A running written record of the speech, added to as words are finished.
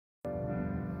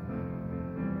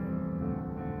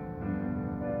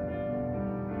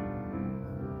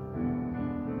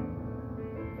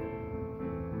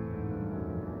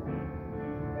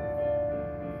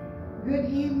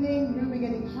evening, New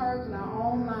Beginning Church and our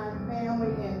online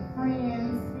family and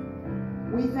friends.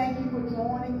 We thank you for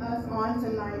joining us on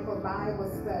tonight for Bible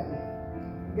study.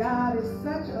 God is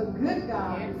such a good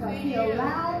God because He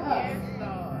allowed us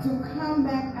to come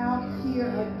back out here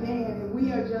again, and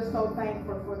we are just so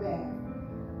thankful for that.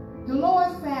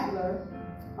 Dolores Sadler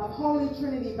of Holy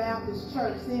Trinity Baptist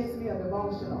Church sends me a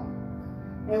devotional.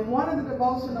 And one of the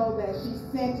devotional that she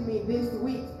sent me this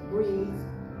week reads,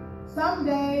 "Some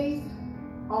days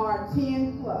are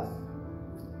 10 plus,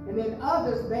 and then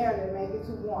others barely make it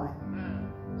to 1.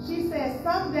 She says,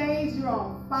 some days you're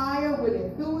on fire with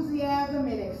enthusiasm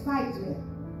and excitement,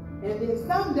 and then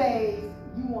some days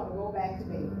you want to go back to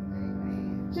bed.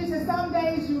 She says, some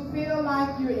days you feel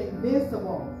like you're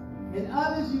invincible, and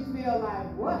others you feel like,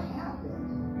 what happened?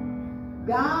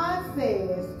 God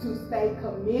says to stay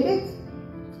committed,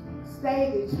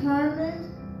 stay determined,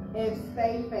 and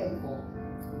stay faithful.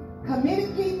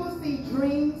 Committed people see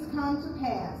dreams come to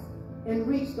pass and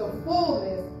reach the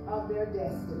fullness of their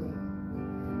destiny."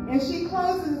 And she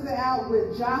closes it out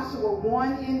with Joshua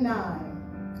 1:9.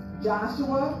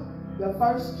 Joshua, the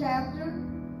first chapter,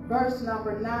 verse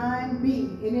number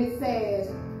 9b. And it says,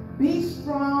 "Be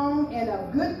strong and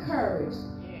of good courage.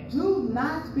 Do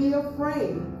not be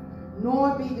afraid,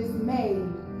 nor be dismayed.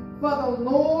 For the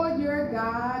Lord your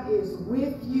God is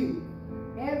with you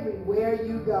everywhere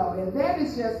you go." And that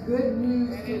is just good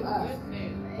news to us.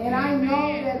 And I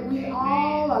know that we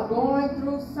all are going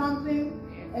through something.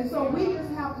 And so we just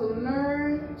have to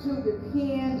learn to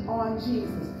depend on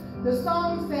Jesus. The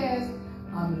song says,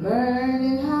 "I'm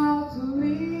learning how to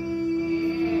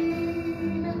lean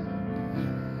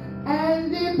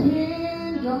and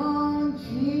depend on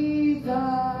Jesus.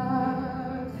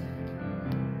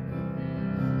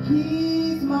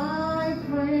 He's my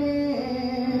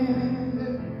friend,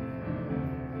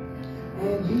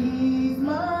 and He's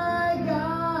my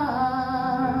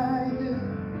guide.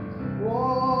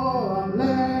 Oh, I'm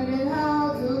learning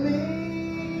how to lean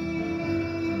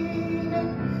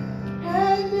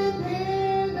and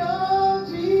depend on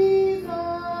Jesus.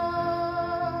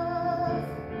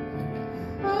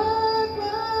 I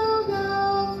found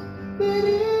out that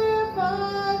if I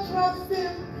trust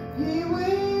Him, He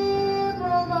will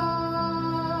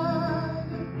provide.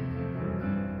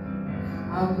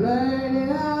 I'm learning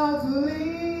how to lean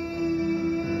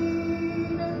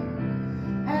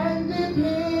and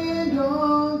depend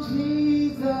on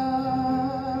Jesus.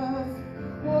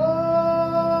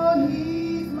 Oh,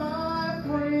 He's my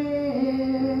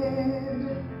friend,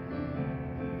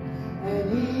 and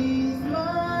He's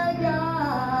my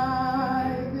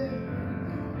guide.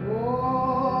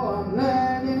 Oh, I'm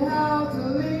learning how to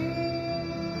lean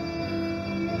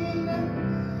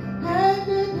and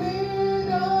depend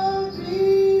on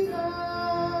Jesus.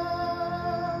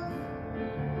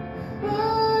 I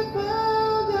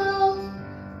found out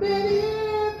that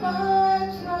if I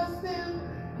trust Him,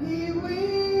 He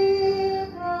will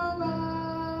provide.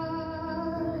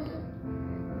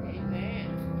 Amen.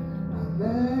 I'm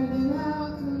learning how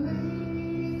to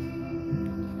lean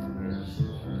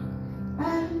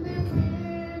and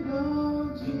depend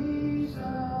on Jesus.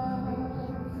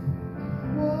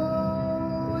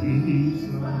 Oh, He's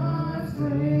my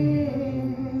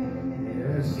friend,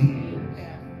 Yes, He is.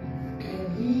 and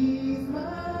He's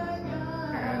my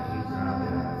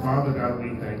guide. Father God, we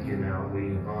thank you now.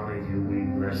 We honor you. We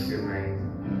bless your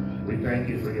name. We thank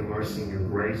you for your mercy and your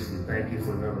grace. We thank you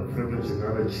for another privilege,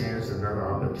 another chance, another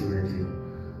opportunity.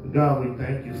 God, we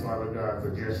thank you, Father God, for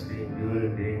just being good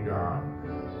and being God.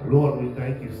 Lord, we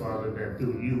thank you, Father, that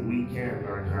through you we can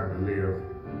learn how to live.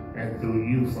 And through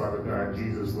you, Father God,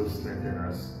 Jesus will strengthen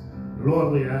us.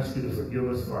 Lord, we ask you to forgive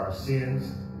us for our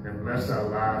sins and bless our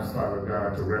lives, Father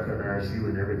God, to recognize you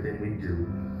in everything we do.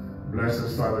 Bless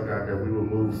us, Father God, that we will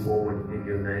move forward in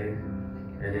your name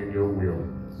and in your will.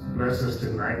 Bless us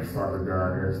tonight, Father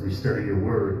God, as we study your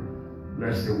word.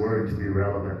 Bless your word to be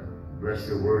relevant. Bless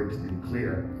your word to be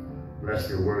clear. Bless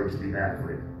your word to be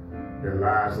accurate. Their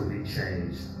lives will be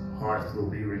changed. Hearts will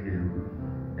be renewed.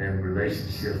 And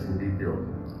relationships will be built.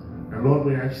 And Lord,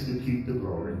 we ask you to keep the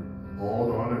glory, all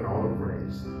the honor and all the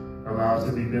praise. Allow us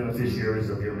to be beneficiaries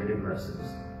of your many blessings.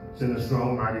 It's in the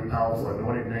strong, mighty, powerful,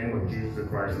 anointed name of Jesus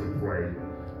Christ we pray,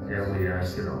 and we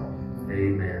ask it all.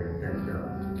 Amen. And thank God.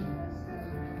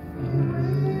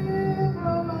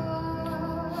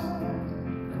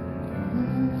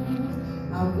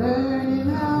 I'm learning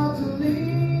how to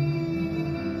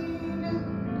lean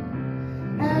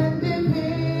and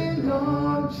depend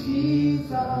on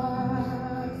Jesus.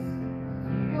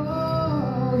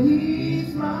 Oh,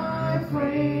 He's my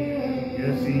friend.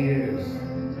 Yes, He is.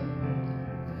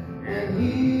 And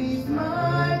He's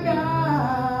my guide.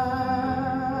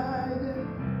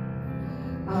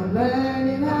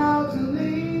 learning how to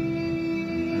lead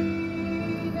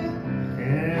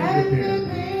and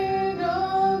depend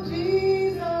on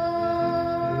Jesus.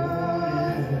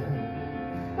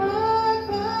 I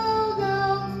found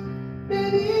out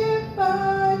that if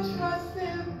I trust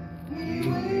him, he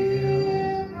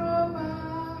will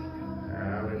provide.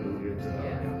 Hallelujah to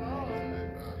God.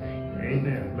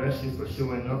 Amen. Bless you for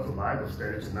showing up for Bible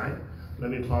study tonight. Let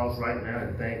me pause right now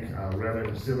and thank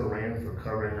Reverend Silverand for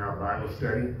covering our Bible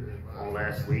study on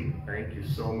last week. Thank you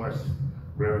so much,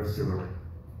 Reverend Silverand.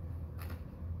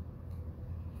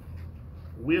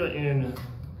 We're in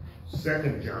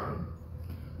 2 John.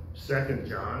 2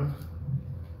 John.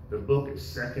 The book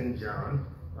is 2 John.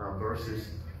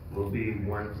 Verses will be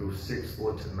 1 through 6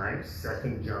 for tonight.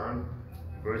 2 John,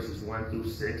 verses 1 through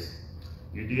 6.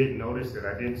 You did notice that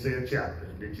I didn't say a chapter.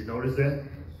 Did you notice that?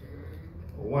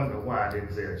 I wonder why I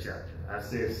didn't say a chapter. I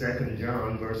said 2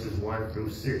 John verses 1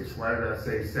 through 6. Why did I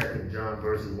say 2 John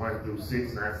verses 1 through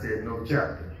 6 and I said no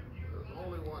chapter? There's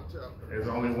only one chapter. There's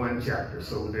only one chapter,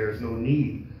 so there's no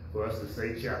need for us to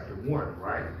say chapter 1,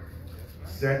 right?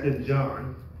 2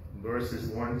 John verses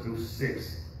 1 through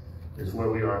 6 is where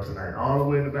we are tonight. All the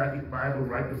way in the back of the Bible,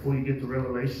 right before you get to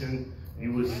Revelation,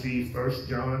 you will see 1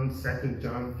 John, 2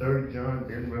 John, 3 John,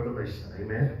 then Revelation.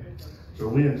 Amen? So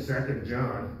we're in 2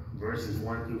 John verses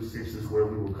 1 through 6 is where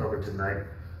we will cover tonight.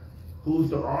 Who's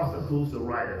the author? Who's the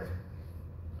writer?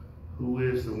 Who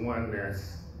is the one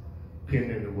that's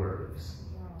penning the words?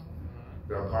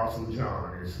 The Apostle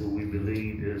John is who we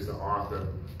believe is the author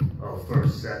of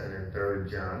 1st, 2nd, and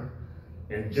 3rd John.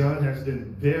 And John has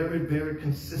been very, very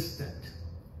consistent.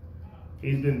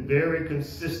 He's been very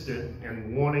consistent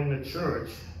in warning the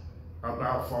church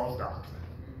about false doctrine.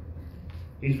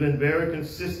 He's been very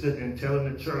consistent in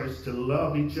telling the church to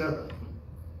love each other.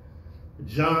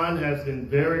 John has been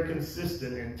very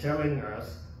consistent in telling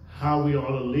us how we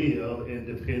ought to live and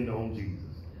depend on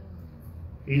Jesus.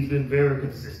 He's been very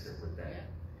consistent with that.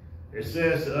 It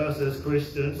says to us as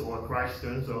Christians or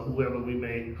Christians or whoever we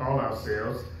may call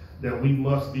ourselves that we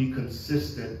must be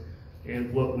consistent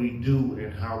in what we do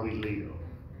and how we live.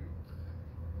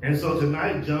 And so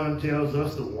tonight John tells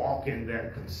us to walk in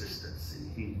that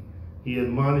consistency. He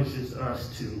admonishes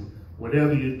us to,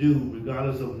 whatever you do,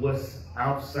 regardless of what's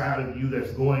outside of you that's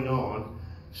going on,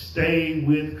 stay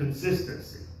with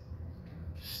consistency.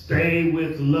 Stay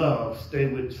with love. Stay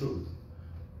with truth.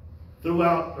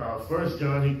 Throughout 1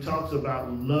 John, he talks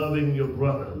about loving your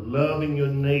brother, loving your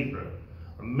neighbor,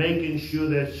 making sure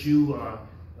that you are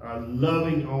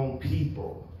loving on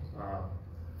people.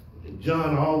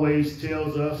 John always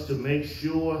tells us to make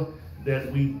sure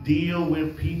that we deal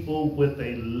with people with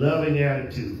a loving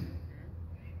attitude.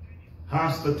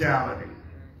 Hospitality.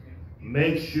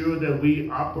 Make sure that we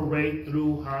operate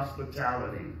through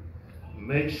hospitality.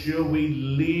 Make sure we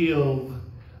live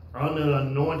under the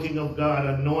anointing of God,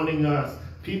 anointing us.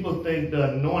 People think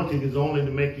the anointing is only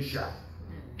to make you shout.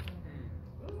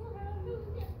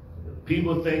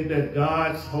 People think that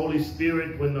God's Holy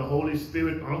Spirit, when the Holy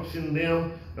Spirit unctioned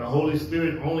them, the Holy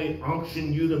Spirit only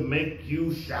unctioned you to make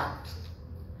you shout.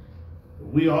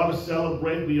 We ought to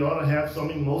celebrate. We ought to have some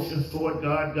emotions toward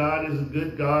God. God is a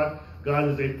good God. God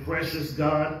is a precious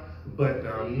God. But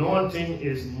the anointing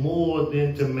is more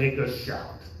than to make us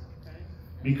shout.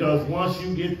 Because once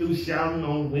you get through shouting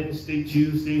on Wednesday,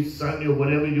 Tuesday, Sunday, or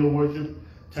whatever your worship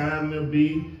time will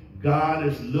be, God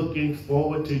is looking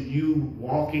forward to you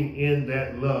walking in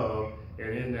that love and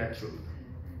in that truth.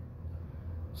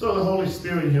 So the Holy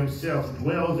Spirit himself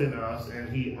dwells in us and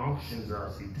he unctions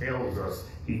us, he tells us,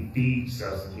 he feeds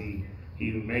us, and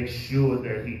he makes sure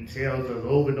that he tells us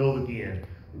over and over again,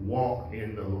 walk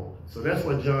in the Lord. So that's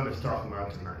what John is talking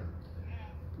about tonight.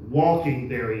 Walking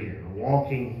therein,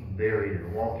 walking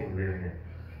therein, walking therein.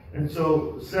 And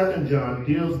so 2 John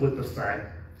deals with the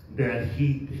fact that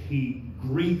he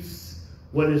greets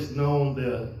what is known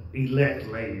the elect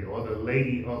lady or the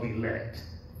lady of elect.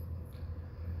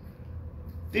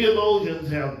 Theologians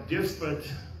have different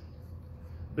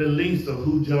beliefs of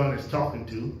who John is talking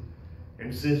to.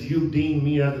 And since you deem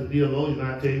me as a theologian,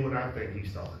 I'll tell you what I think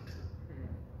he's talking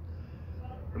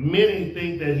to. Many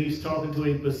think that he's talking to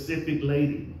a specific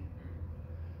lady.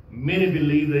 Many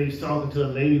believe that he's talking to a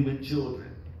lady with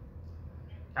children.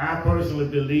 I personally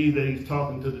believe that he's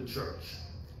talking to the church.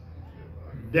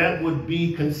 That would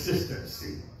be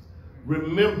consistency.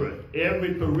 Remember,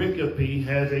 every pericope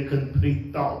has a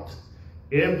complete thought.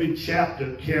 Every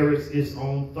chapter carries its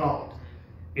own thought.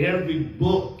 Every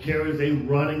book carries a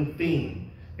running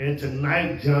theme. And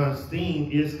tonight, John's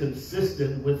theme is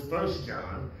consistent with 1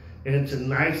 John. And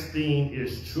tonight's theme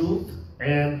is truth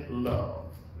and love.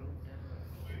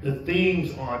 The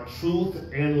themes are truth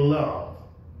and love.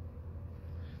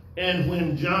 And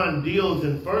when John deals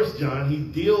in 1 John, he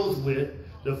deals with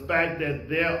the fact that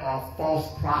there are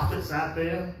false prophets out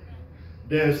there.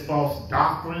 There's false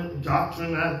doctrine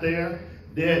out there.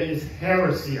 There is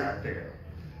heresy out there.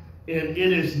 And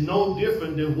it is no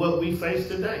different than what we face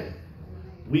today.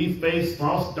 We face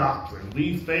false doctrine.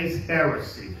 We face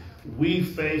heresy. We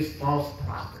face false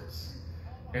prophets.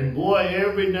 And boy,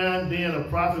 every now and then a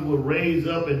prophet will raise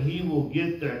up and he will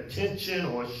get the attention,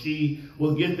 or she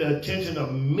will get the attention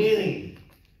of many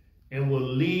and will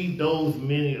lead those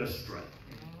many astray.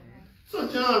 So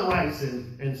John writes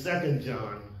in 2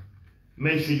 John,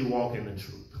 make sure you walk in the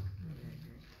truth.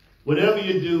 Whatever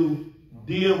you do,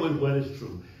 deal with what is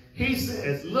true. He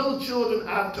says, little children,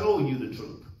 I've told you the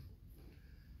truth.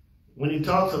 When he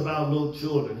talks about little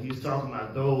children, he's talking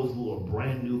about those who are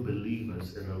brand new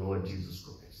believers in the Lord Jesus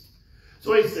Christ.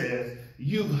 So he says,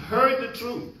 you've heard the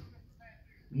truth.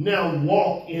 Now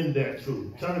walk in that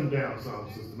truth. Turn him down some,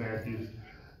 Sister Matthews.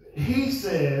 He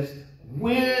says,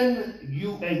 when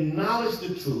you acknowledge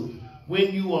the truth,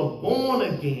 when you are born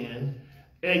again,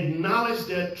 acknowledge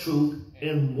that truth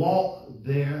and walk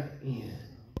therein.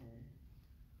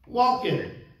 Walk in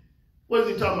it. What is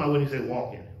he talking about when he said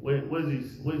walk in it?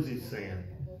 What is he saying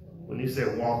when he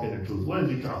said walk in the truth? What is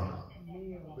he talking about?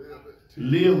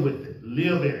 Live with it.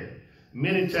 Live in it.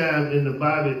 Many times in the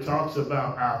Bible it talks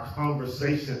about our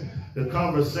conversation. The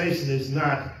conversation is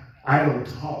not idle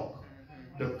talk.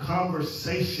 The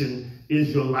conversation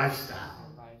is your lifestyle.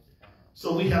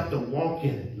 So we have to walk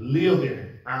in it, live in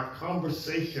it. Our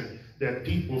conversation that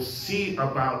people see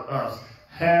about us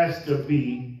has to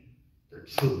be the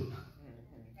truth.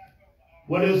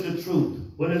 What is the truth?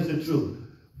 What is the truth?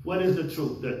 What is the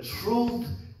truth? The truth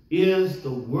is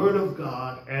the word of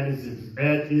God as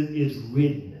it is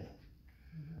written.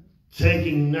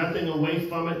 Taking nothing away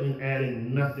from it and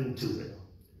adding nothing to it.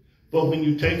 But when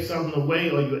you take something away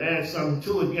or you add something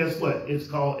to it, guess what? It's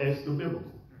called extra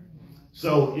biblical.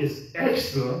 So it's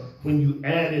extra when you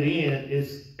add it in.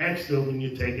 It's extra when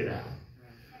you take it out.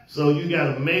 So you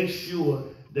got to make sure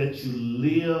that you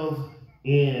live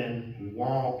in,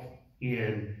 walk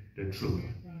in the truth.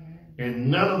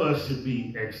 And none of us should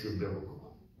be extra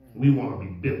biblical. We want to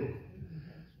be biblical.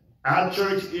 Our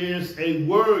church is a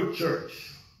word church.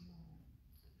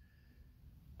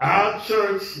 Our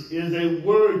church is a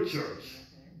word church.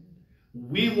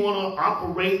 We want to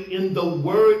operate in the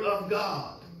word of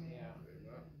God.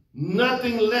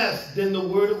 Nothing less than the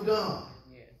word of God.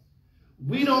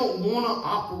 We don't want to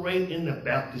operate in the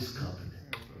Baptist covenant.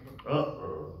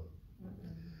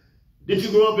 Did you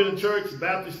grow up in a church,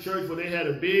 Baptist church, where they had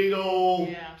a big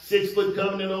old 6-foot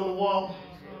covenant on the wall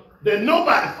that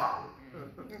nobody followed?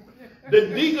 The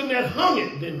deacon that hung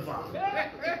it didn't follow it.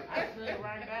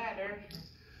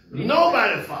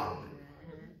 Nobody followed it.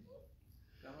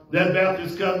 That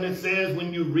Baptist covenant says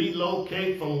when you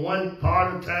relocate from one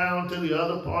part of town to the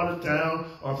other part of town,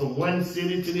 or from one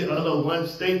city to the other, one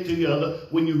state to the other,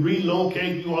 when you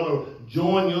relocate, you ought to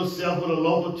join yourself with a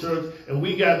local church. And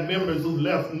we got members who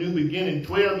left New Beginning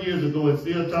 12 years ago and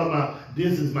still talking about,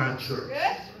 this is my church.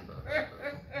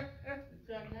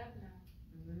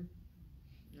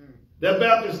 That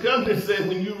Baptist covenant said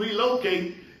when you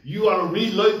relocate, you ought to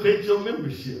relocate your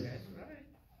membership.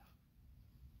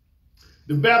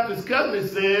 The Baptist covenant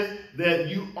says that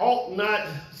you ought not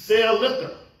sell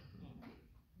liquor.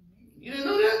 You didn't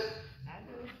know that?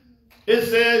 It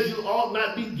says you ought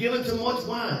not be given too much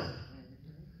wine.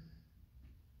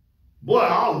 Boy,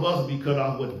 all of us would be cut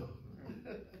off with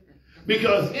it.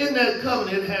 Because in that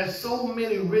covenant it has so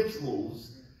many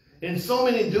rituals and so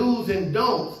many do's and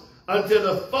don'ts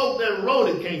until the folk that wrote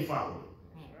it can't follow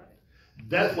it.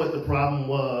 That's what the problem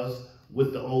was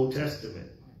with the Old Testament.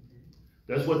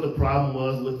 That's what the problem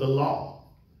was with the law.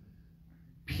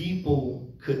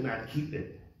 People could not keep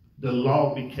it. The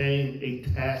law became a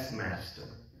taskmaster.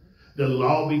 The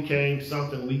law became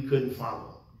something we couldn't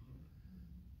follow.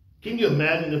 Can you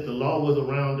imagine if the law was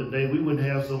around today, we wouldn't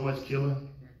have so much killing?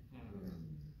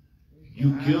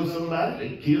 You kill somebody,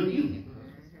 they kill you.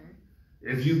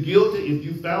 If you guilty, if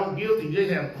you found guilty, they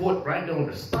have court right there on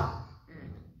the spot.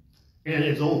 And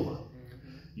it's over.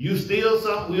 You steal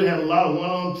something, we'll have a lot of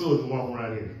one-armed children walking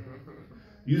around here.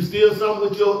 You steal something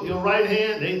with your right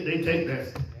hand, they take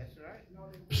that. That's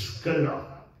right. Cut it off.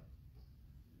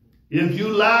 If you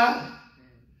lie,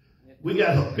 we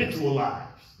got habitual lies.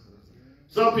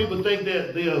 Some people think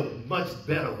that they are much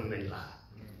better when they lie.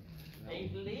 They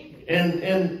believe it.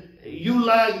 And you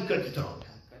lie, you cut your tongue.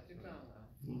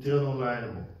 You tell don't lie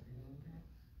anymore.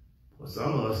 Well,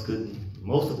 some of us couldn't,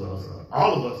 most of us,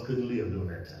 all of us couldn't live during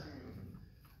that time.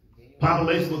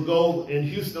 Population would go in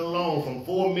Houston alone from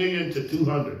 4 million to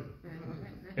 200.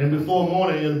 And before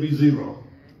morning, it'll be 0.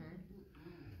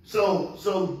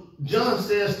 So John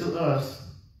says to us,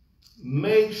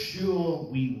 make sure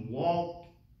we walk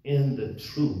in the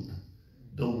truth,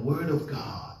 the word of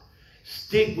God.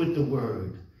 Stick with the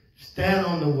word. Stand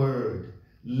on the word.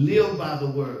 Live by the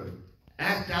word.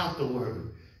 Act out the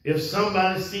word. If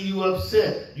somebody see you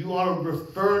upset, you ought to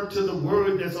refer to the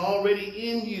word that's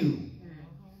already in you.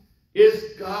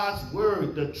 It's God's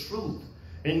word, the truth.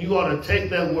 And you ought to take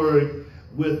that word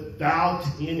without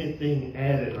anything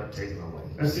added or taken away.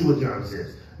 Let's see what John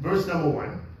says. Verse number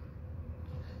 1.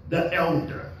 The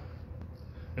elder.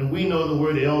 And we know the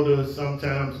word elder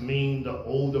sometimes means the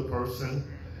older person.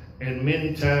 And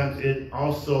many times it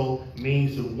also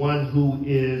means the one who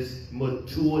is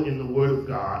mature in the word of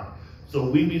God. So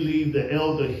we believe the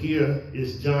elder here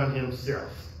is John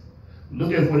himself.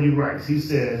 Look at what he writes. He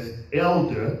says,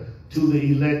 elder to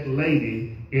the elect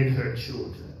lady in her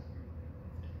children.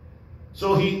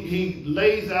 So he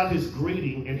lays out his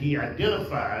greeting and he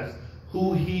identifies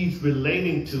who he's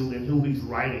relating to and who he's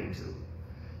writing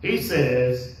to. He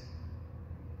says,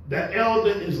 the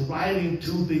elder is writing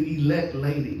to the elect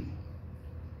lady.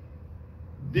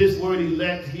 This word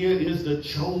elect here is the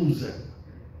chosen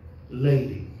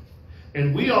lady.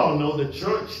 And we all know the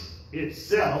church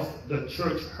itself, the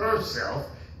church herself,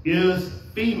 is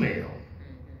female.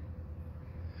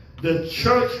 The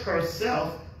church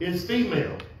herself is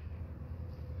female.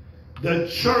 The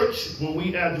church, when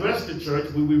we address the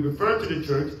church, when we refer to the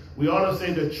church, we ought to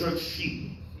say the church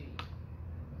she,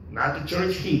 not the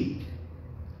church he.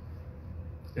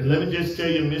 And let me just tell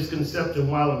you a misconception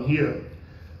while I'm here.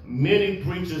 Many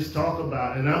preachers talk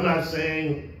about, and I'm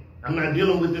not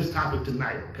dealing with this topic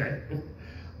tonight, okay?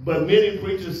 But many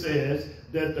preachers says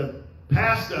that the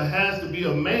pastor has to be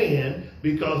a man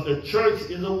because the church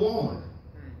is a woman.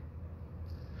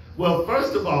 Well,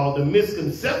 first of all, the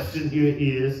misconception here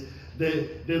is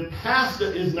that the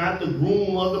pastor is not the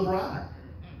groom of the bride.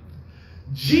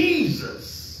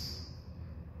 Jesus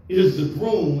is the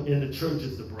groom and the church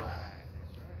is the bride.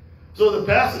 So the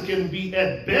pastor can be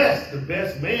at best the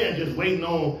best man just waiting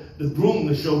on the groom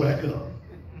to show back up.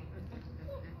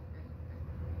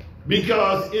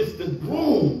 Because it's the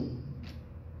groom,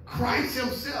 Christ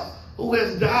himself, who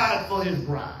has died for his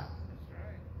bride.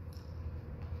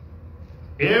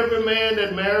 Every man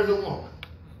that marries a woman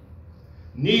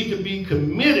needs to be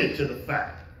committed to the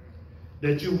fact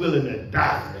that you're willing to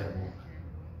die for that woman.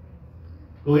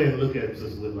 Go ahead and look at it,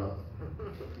 Sister Whitlow.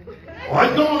 Or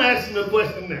you don't ask him the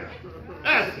question now.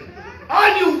 Ask him,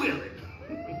 are you willing?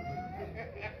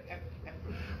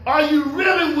 Are you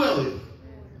really willing?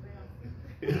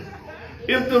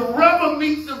 If the rubber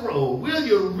meets the road, will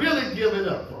you really give it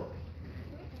up for me?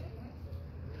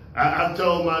 I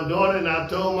told my daughter and I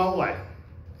told my wife,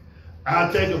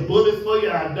 I'll take a bullet for you,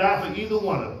 I'll die for either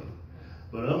one of you.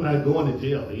 But I'm not going to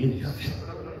jail for any of you.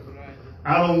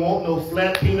 I don't want no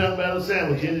flat peanut butter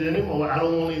sandwich anymore. I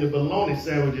don't want any bologna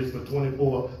sandwiches for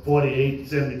 24, 48,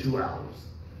 72 hours.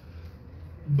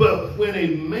 But when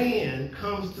a man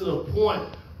comes to the point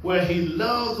where he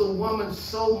loves a woman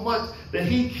so much that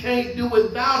he can't do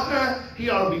without her, he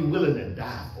ought to be willing to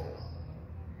die for her.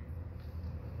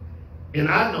 And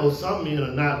I know some men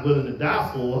are not willing to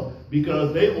die for her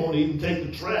because they won't even take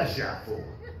the trash out for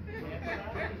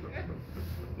her.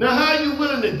 Now, how are you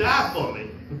willing to die for me?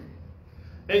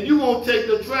 And you won't take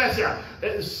the trash out.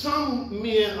 And some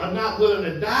men are not willing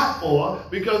to die for her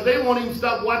because they won't even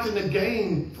stop watching the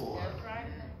game for her.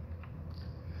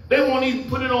 They won't even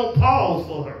put it on pause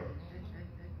for her.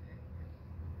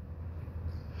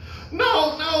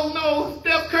 No.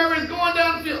 Steph Curry's going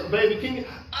down the field. Baby, can you?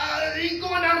 He's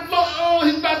going down the floor. Oh,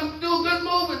 he's about to do a good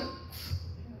moving.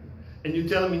 And you're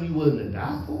telling me you willing to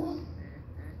die for her?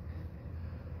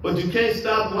 But you can't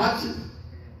stop watching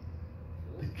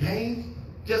the game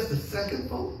just a second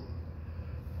for?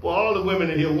 Well, all the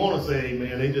women in here want to say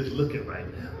amen. They just looking right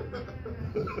now.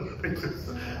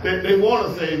 they want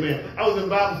to say amen. I was in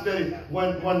Bible study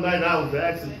one night. I was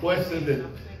asking questions,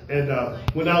 and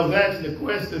when I was asking the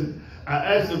question,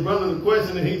 I asked the brother the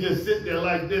question, and he just sit there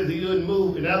like this. He didn't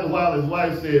move. And after a while, his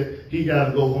wife said, he got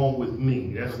to go home with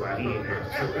me. That's why he ain't there.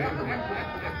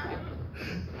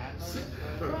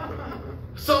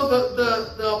 So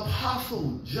the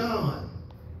apostle John,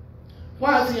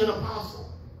 why is he an apostle?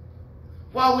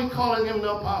 Why are we calling him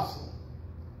the apostle?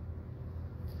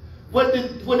 What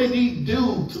did he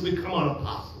do to become an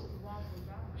apostle?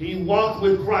 He walked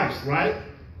with Christ, right?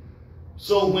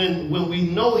 So when we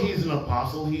know he's an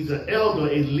apostle, he's an elder,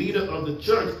 a leader of the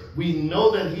church, we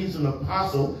know that he's an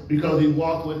apostle because he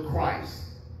walked with Christ.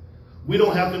 We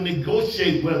don't have to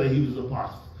negotiate whether he was an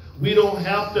apostle. We don't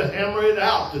have to hammer it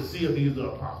out to see if he's an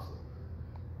apostle.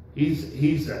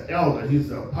 He's an elder. He's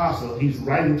an apostle. He's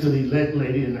writing to the elect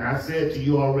lady. And I said to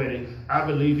you already, I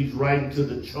believe he's writing to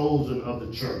the chosen of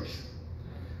the church.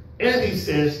 And he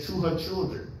says to her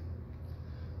children.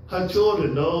 Her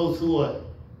children, those who are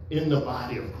in the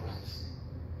body of Christ.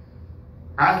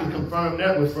 I can confirm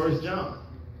that with 1 John.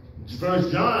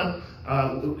 1 John,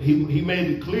 he made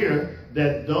it clear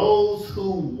that those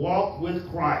who walk with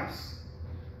Christ,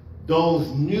 those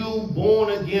new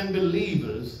born-again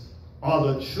believers,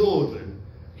 are the children.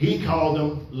 He called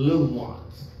them little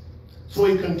ones. So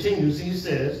he continues, he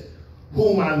says,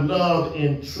 whom I love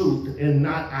in truth, and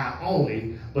not I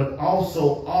only, but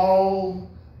also all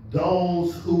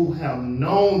those who have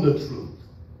known the truth,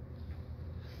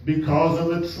 because of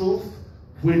the truth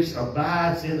which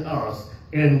abides in us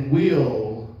and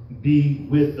will be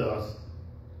with us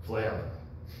forever.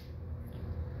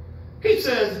 He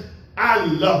says, I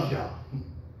love y'all.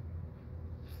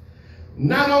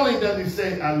 Not only does he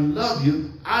say, I love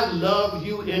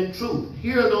you in truth.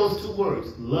 Hear those two words,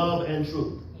 love and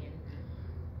truth.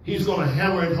 He's going to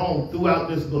hammer it home throughout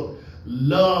this book.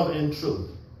 Love and truth.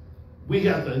 We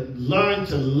have to learn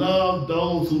to love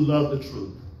those who love the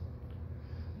truth.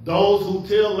 Those who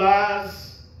tell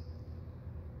lies,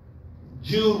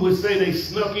 Jude would say they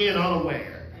snuck in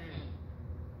unaware.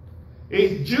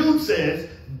 Jude says,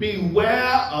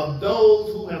 beware of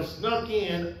those who have snuck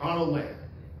in unaware.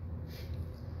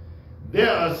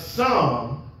 There are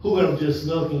some who have just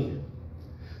snuck in.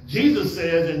 Jesus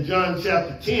says in John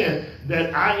chapter 10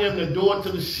 that I am the door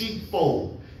to the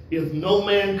sheepfold. If no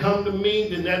man come to me,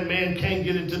 then that man can't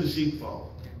get into the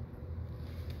sheepfold.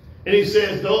 And he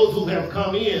says those who have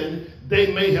come in,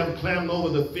 they may have climbed over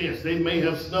the fence. They may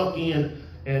have snuck in.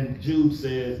 And Jude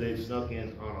says they've snuck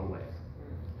in unaware.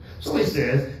 So he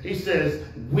says,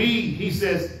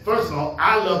 first of all,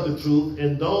 I love the truth,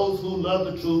 and those who love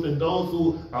the truth and those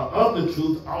who are of the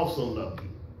truth also love you.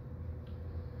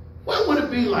 What would it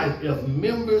be like if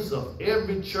members of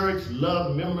every church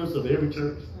loved members of every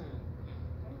church?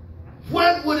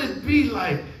 What would it be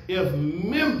like if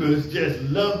members just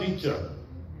loved each other?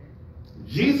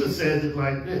 Jesus says it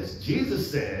like this.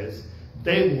 Jesus says,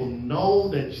 they will know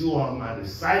that you are my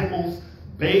disciples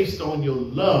based on your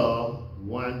love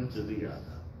one to the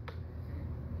other.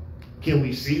 Can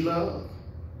we see love?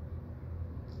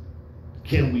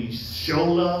 Can we show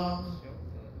love?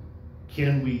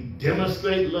 Can we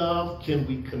demonstrate love? Can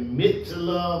we commit to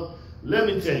love? Let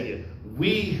me tell you,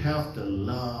 we have to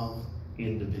love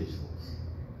individuals.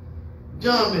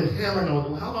 John been hammering on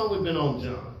them. How long we been on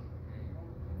John?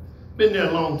 Been there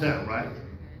a long time, right?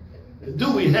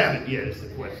 Do we have it yet is the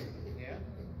question.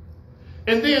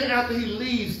 And then after he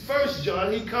leaves 1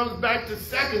 John, he comes back to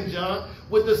 2 John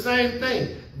with the same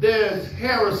thing. There's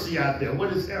heresy out there.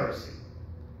 What is heresy?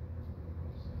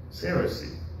 It's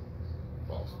heresy.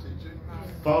 False teaching.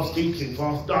 False teaching,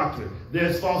 false doctrine.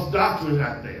 There's false doctrine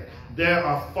out there. There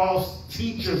are false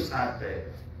teachers out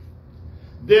there.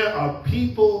 There are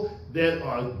people that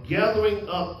are gathering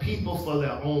up people for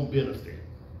their own benefit.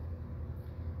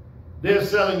 They're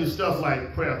selling you stuff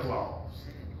like prayer claws.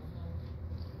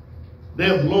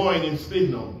 They're blowing and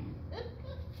spitting on you.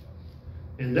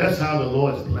 And that's how the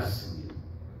Lord's blessing you.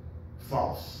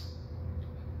 False.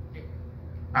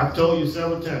 I've told you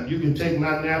several times, you can take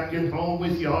my napkin home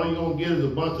with you. All you're going to get is a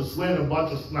bunch of sweat and a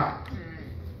bunch of snot.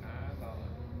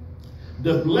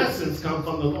 The blessings come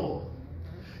from the Lord.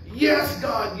 Yes,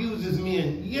 God uses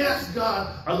men. Yes,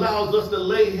 God allows us to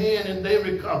lay hand and they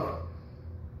recover.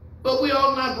 But we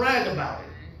ought not brag about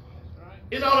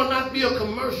it. It ought to not be a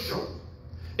commercial.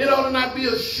 It ought to not be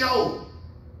a show.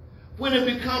 When it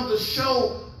becomes a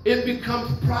show, it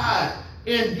becomes pride.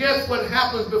 And guess what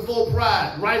happens before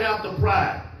pride? Right after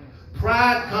pride.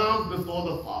 Pride comes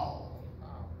before the fall.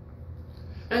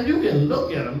 And you can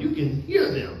look at them, you can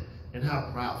hear them, and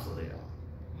how proudful they are.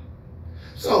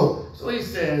 So he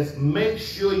says, make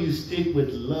sure you stick with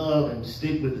love and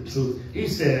stick with the truth. He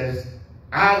says,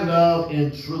 I love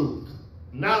in truth.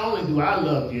 Not only do I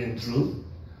love you in truth,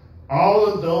 all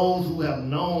of those who have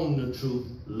known the truth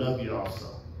love you also.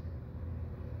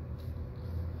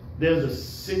 There's a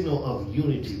signal of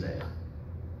unity there.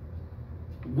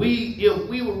 If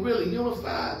we were really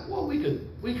unified, well, we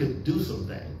could do some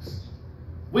things.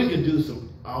 We could do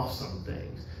some awesome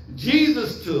things.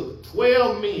 Jesus took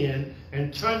 12 men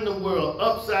and turned the world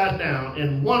upside down,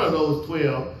 and one of those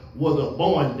 12 was a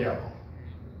born devil.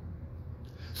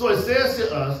 So it says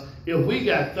to us, if we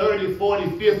got 30,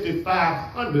 40, 50,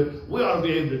 500, we ought to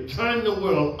be able to turn the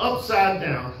world upside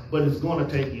down, but it's going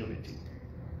to take unity.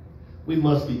 We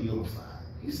must be unified.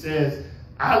 He says,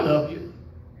 I love you.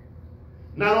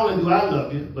 Not only do I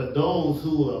love you, but those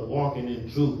who are walking in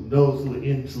truth, those who are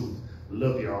in truth,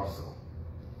 love you also.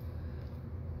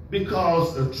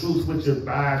 Because the truth which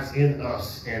abides in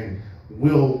us and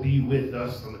will be with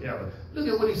us forever. Look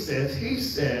at what he says. He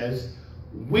says,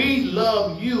 we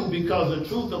love you because the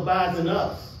truth abides in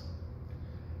us.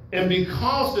 And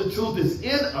because the truth is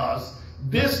in us,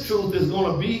 this truth is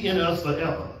going to be in us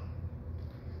forever.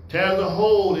 Tears a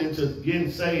hold into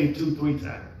getting saved 2-3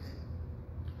 times.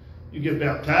 You get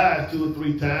baptized 2 or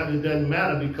 3 times, it doesn't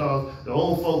matter, because the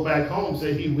old folk back home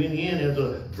said he went in as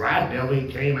a dry devil and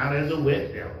came out as a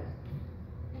wet devil.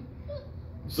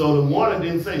 So the water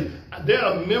didn't say. There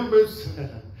are members,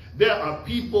 there are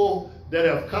people that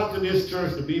have come to this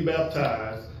church to be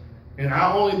baptized, and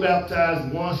I only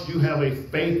baptize once you have a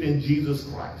faith in Jesus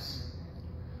Christ.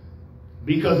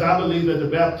 Because I believe that the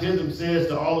baptism says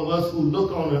to all of us who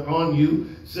look on you,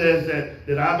 says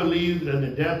that I believe in the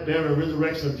death, burial, and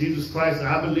resurrection of Jesus Christ, and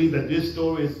I believe that this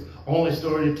story is the only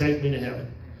story to take me to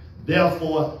heaven.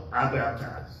 Therefore, I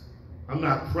baptize. I'm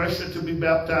not pressured to be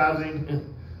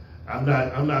baptizing. I'm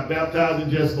not baptizing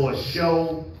just for a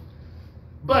show.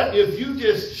 But if you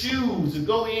just choose to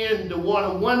go in the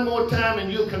water one more time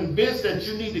and you're convinced that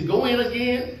you need to go in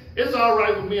again, it's all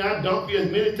right with me. I dunk you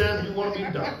as many times as you want to be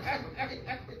dunked.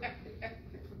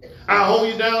 I hold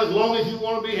you down as long as you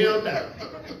want to be held down.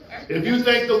 If you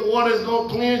think the water is going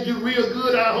to cleanse you real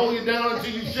good, I hold you down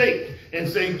until you shake and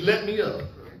say, let me up.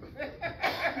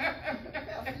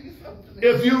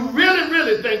 If you really,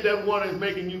 really think that water is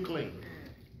making you clean.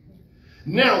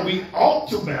 Now, we ought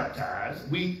to baptize.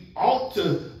 We ought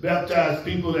to baptize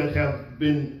people that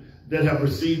have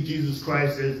received Jesus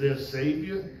Christ as their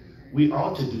Savior. We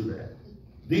ought to do that.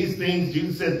 These things,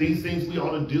 Jesus said, these things we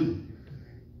ought to do.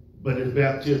 But it's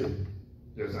baptism.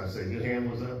 As I said, your hand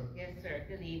was up? Yes, sir.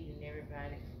 Good evening,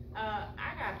 everybody.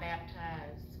 I got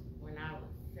baptized when I was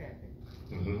 7.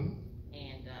 Mm-hmm.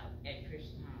 And at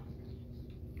Christian Home.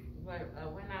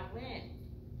 But when I went,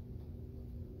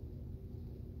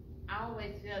 I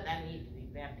always felt I needed to be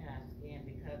baptized again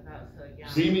because I was so young.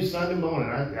 See me Sunday morning.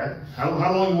 How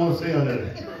long you want to stay on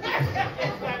that?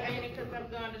 That's why I'm in it, because I'm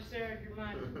going to surgery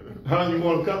Monday. How long you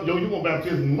want to come? Yo, you want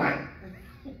baptism tonight?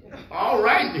 All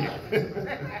right then.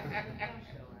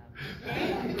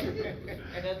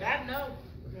 I know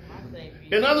my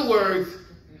Savior. In other words,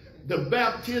 the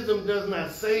baptism does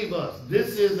not save us.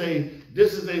 This is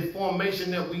a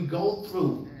formation that we go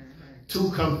through to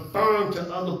confirm to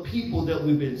other people that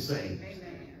we've been saved.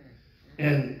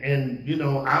 And you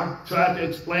know, I've tried to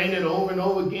explain it over and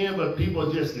over again, but people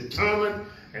are just determined.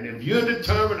 And if you're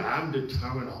determined, I'm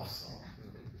determined also.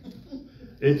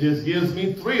 It just gives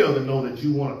me thrill to know that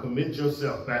you want to commit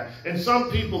yourself back. And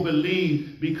some people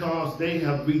believe because they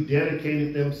have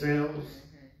rededicated themselves,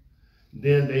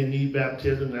 then they need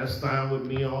baptism. That's fine with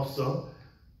me also.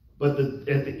 But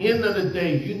at the end of the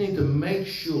day, you need to make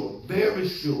sure, very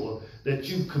sure, that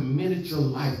you've committed your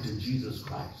life to Jesus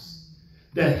Christ.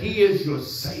 That he is your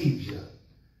Savior.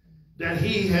 That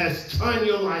he has turned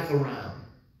your life around.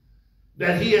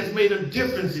 That he has made a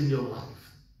difference in your life.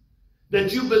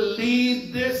 That you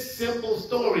believe this simple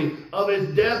story of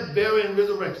his death, burial, and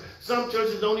resurrection. Some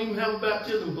churches don't even have a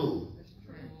baptism pool.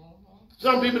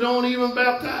 Some people don't even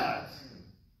baptize.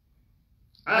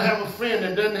 I have a friend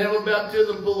that doesn't have a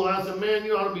baptism pool. I said, man,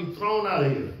 you ought to be thrown out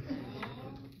of here.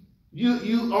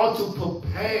 You ought to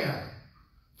prepare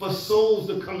for souls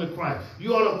to come to Christ.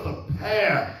 You ought to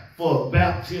prepare for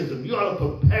baptism. You ought to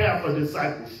prepare for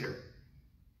discipleship.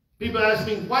 People ask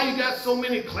me, why you got so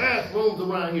many classrooms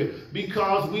around here?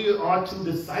 Because we are to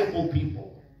disciple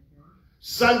people.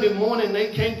 Sunday morning,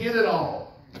 they can't get it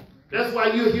all. That's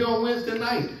why you're here on Wednesday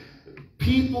night.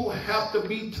 People have to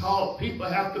be taught. People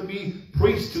have to be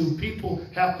preached to. People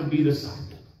have to be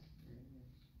discipled.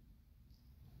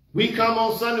 We come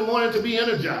on Sunday morning to be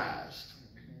energized.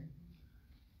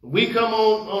 We come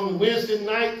on Wednesday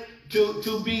night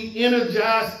to be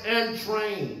energized and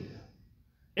trained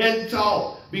and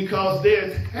taught, because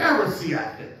there's heresy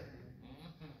out there.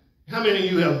 How many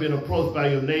of you have been approached by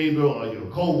your neighbor or your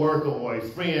co-worker or a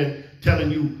friend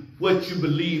telling you what you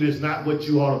believe is not what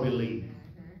you ought to believe?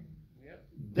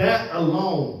 That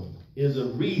alone is a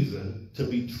reason to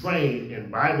be trained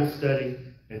in Bible study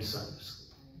and Sunday school.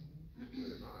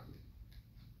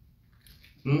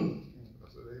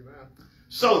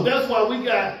 So that's why we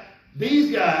got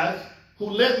these guys who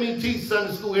let me teach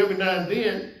Sunday school every now and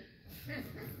then.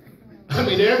 I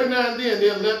mean, every now and then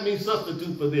they'll let me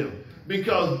substitute for them,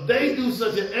 because they do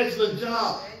such an excellent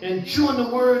job in chewing the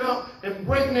word up and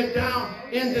breaking it down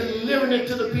and delivering it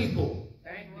to the people.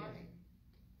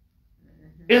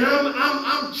 And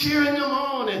I'm cheering them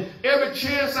on, and every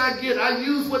chance I get, I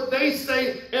use what they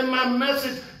say in my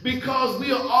message because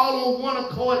we are all on one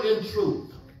accord in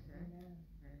truth.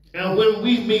 And when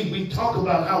we meet, we talk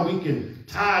about how we can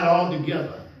tie it all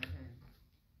together.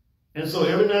 And so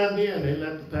every now and then, they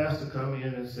let the pastor come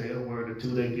in and say a word or two.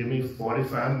 They give me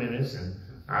 45 minutes, and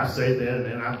I say that, and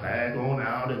then I bag on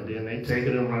out, and then they take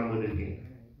it and run with it again.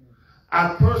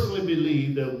 I personally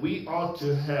believe that we ought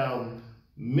to have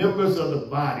members of the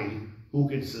body who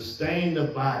can sustain the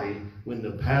body when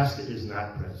the pastor is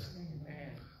not present.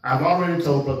 I've already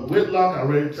told Brother Whitlock, I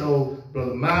already told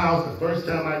Brother Miles, the first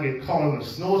time I get caught in a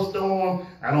snowstorm,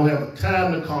 I don't have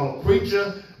time to call a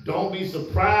preacher. Don't be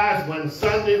surprised when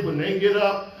Sunday, when they get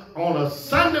up on a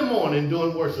Sunday morning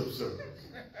doing worship service.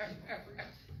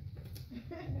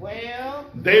 Well,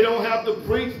 they don't have to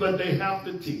preach, but they have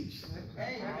to teach. all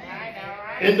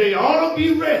right. And they ought to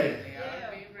be ready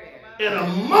at a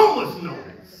moment's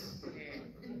notice.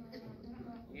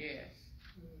 Yes.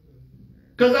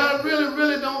 Because I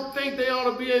really don't think they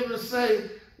ought to be able to say,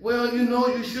 well, you know,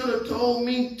 you should have told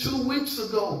me 2 weeks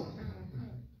ago.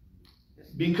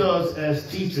 Because as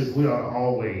teachers, we ought to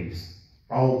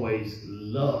always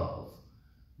love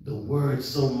the word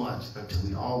so much until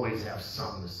we always have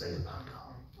something to say about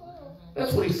God.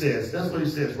 That's what he says. That's what he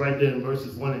says right there in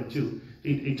verses 1 and 2.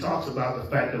 He talks about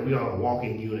the fact that we ought to walk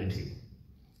in unity.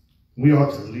 We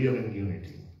ought to live in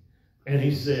unity. And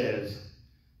he says,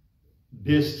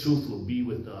 this truth will be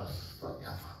with us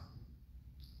forever.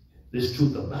 This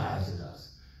truth abides in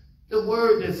us. The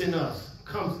word that's in us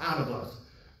comes out of us.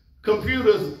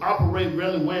 Computers operate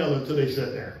really well until they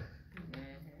shut down.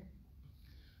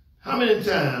 How many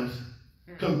times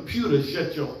computers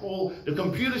the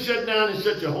computer shut down and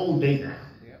shut your whole day down?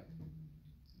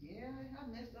 Yeah,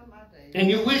 I messed up my day. And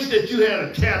you wish that you had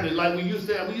a tablet like we used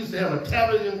to have. We used to have a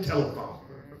tablet and a telephone.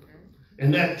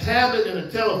 And that tablet and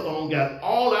a telephone got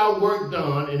all our work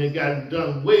done, and it got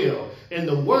done well. And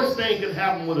the worst thing can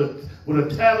happen with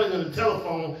a tablet and a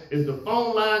telephone is the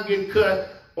phone line get cut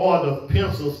or the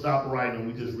pencil stop writing and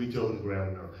we just reach over and grab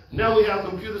another. Now we have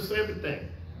computers for everything.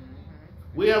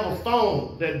 We have a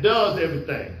phone that does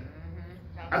everything.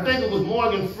 I think it was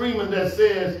Morgan Freeman that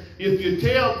says, if you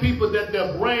tell people that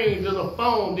their brains is a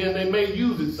phone, then they may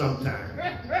use it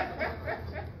sometime.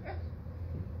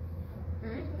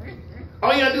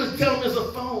 All you gotta do is tell them it's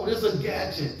a phone, it's a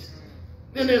gadget.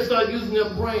 Then they start using their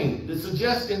brain. The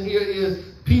suggestion here is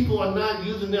people are not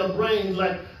using their brains.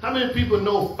 Like, how many people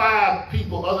know 5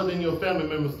 people other than your family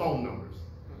members' phone numbers?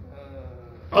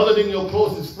 Other than your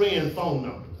closest friend's phone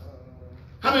numbers?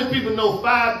 How many people know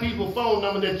 5 people's phone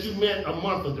number that you met a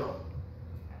month ago?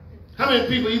 How many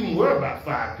people even worry about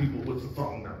 5 people with the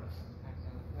phone numbers?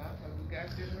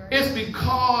 It's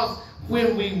because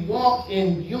when we walk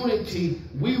in unity,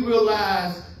 we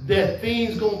realize that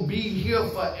things gonna be here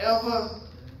forever.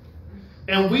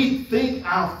 And we think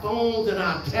our phones and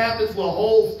our tablets will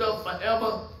hold stuff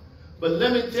forever. But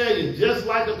let me tell you, just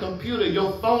like a computer,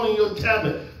 your phone and your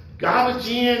tablet, garbage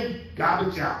in,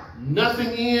 garbage out.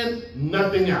 Nothing in,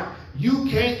 nothing out. You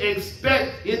can't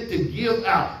expect it to give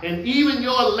out. And even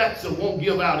your Alexa won't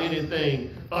give out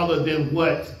anything other than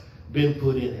what's been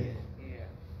put in it.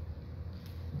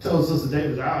 I told Sister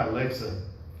Davis, our Alexa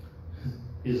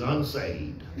is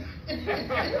unsaved.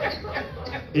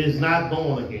 Is not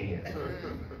born again.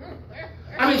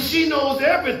 I mean, she knows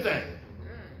everything.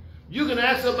 You can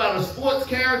ask her about a sports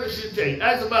character, she'll tell you.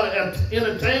 Ask about an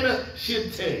entertainer, she'll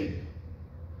tell you.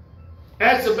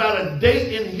 Ask about a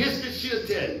date in history, she'll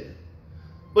tell you.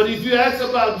 But if you ask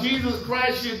about Jesus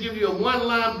Christ, she'll give you a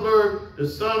one-line blurb, the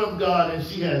Son of God, and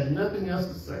she has nothing else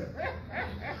to say.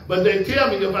 But they tell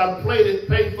me if I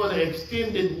pay for the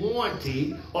extended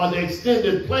warranty or the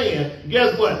extended plan,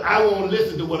 guess what? I won't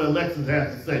listen to what Alexis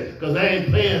has to say because I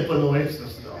ain't paying for no extra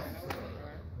stuff.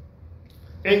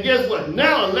 And guess what?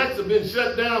 Now Alexa been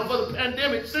shut down for the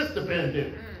pandemic, since the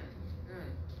pandemic.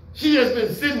 She has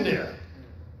been sitting there.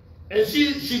 And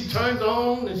she turns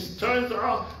on and she turns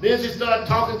off. Then she starts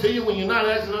talking to you when you're not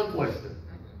asking her a question.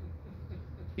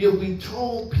 If we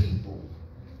told people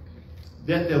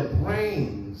that their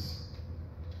brains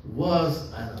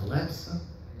was an Alexa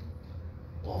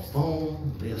or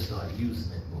phone, they'll start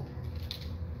using it more.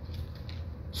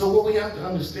 So what we have to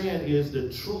understand is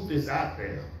the truth is out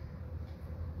there.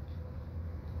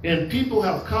 And people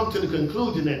have come to the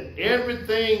conclusion that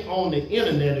everything on the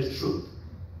internet is truth.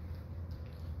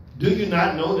 Do you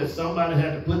not know that somebody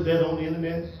had to put that on the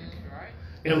internet? Right.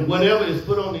 And whatever is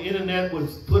put on the internet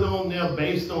was put on there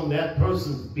based on that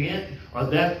person's bent or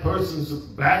that person's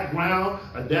background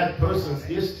or that person's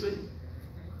history?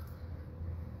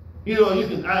 You know,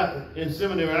 in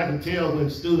seminary, I can tell when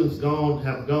students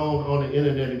have gone on the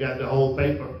internet and got the whole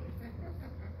paper.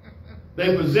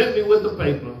 They present me with the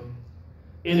paper,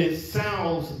 and it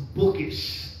sounds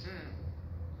bookish.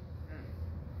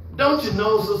 Don't you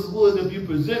know, Sister Woods, if you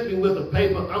present me with a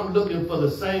paper, I'm looking for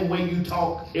the same way you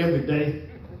talk every day.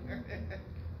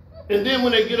 And then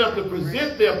when they get up to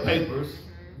present their papers,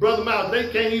 Brother Miles, they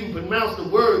can't even pronounce the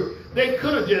word. They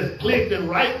could have just clicked and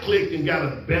right-clicked and got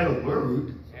a better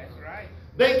word. That's right.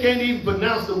 They can't even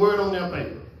pronounce the word on their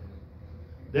paper.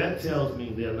 That tells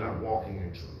me they're not walking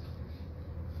in truth.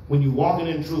 When you're walking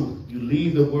in truth, you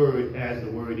leave the word as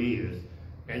the word is,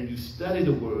 and you study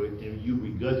the word, and you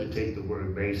regurgitate the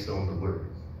word based on the word,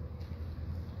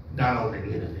 not on the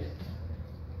internet.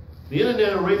 The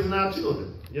internet are raising our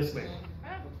children. Yes, ma'am. I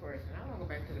have a question. I want to go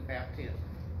back to the baptism.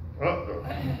 Uh-oh.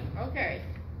 Okay.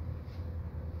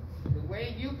 The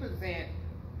way you present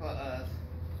for us,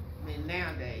 I mean,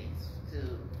 nowadays,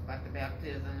 about the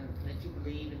baptism, that you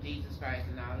believe in Jesus Christ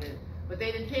and all this, but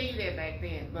they didn't tell you that back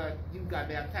then, but you got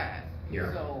baptized.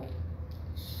 Yeah. So,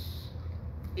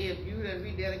 if you had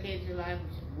rededicated your life,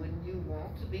 wouldn't you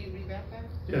want to be rebaptized?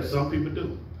 Yeah, some people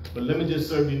do. But let me just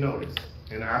serve you notice,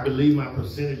 and I believe my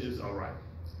percentages are right.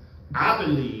 I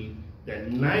believe that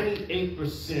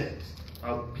 98%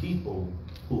 of people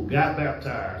who got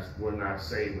baptized were not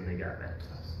saved when they got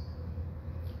baptized.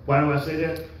 Why do I say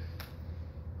that?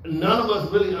 None of us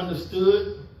really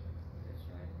understood,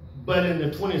 but in the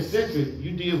 20th century,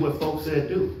 you did what folks said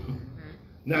do.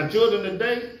 Now, children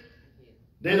today,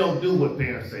 they don't do what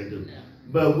parents say do.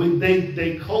 But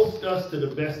they coached us to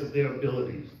the best of their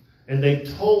abilities, and they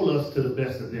told us to the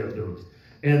best of their abilities.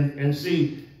 And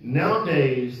see,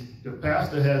 nowadays, the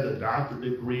pastor has a doctorate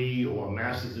degree or a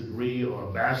master's degree or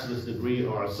a bachelor's degree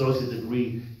or associate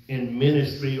degree in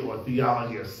ministry or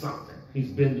theology or something. He's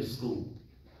been to school.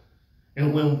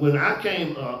 And when I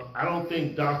came up, I don't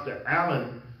think Pastor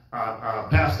Allen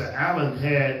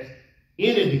had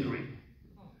any degree.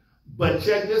 But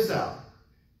check this out.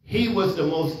 He was the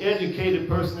most educated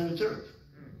person in the church.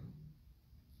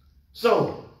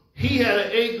 So he had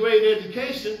an 8th grade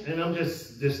education, and I'm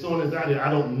just throwing this out here. I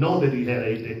don't know that he had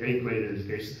an 8th grade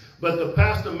education, but the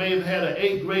pastor may have had an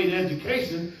 8th grade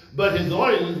education, but his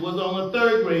audience was on a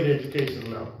 3rd grade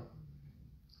education level.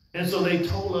 And so they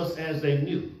told us as they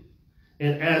knew.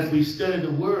 And as we study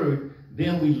the word,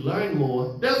 then we learn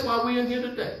more. That's why we're in here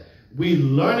today. We're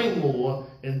learning more,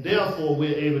 and therefore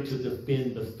we're able to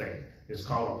defend the faith. It's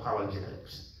called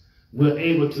apologetics. We're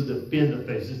able to defend the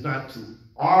faith. It's not to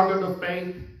argue the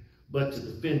faith, but to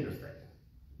defend the faith.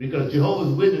 Because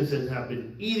Jehovah's Witnesses have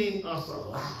been eating us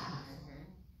alive.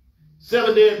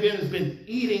 Seventh-day Adventists has been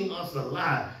eating us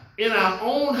alive in our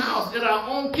own house, at our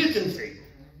own kitchen table.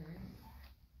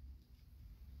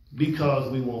 Because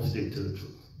we won't stick to the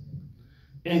truth.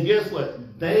 And guess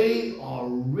what? They are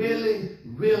really,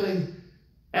 really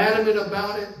adamant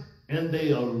about it, and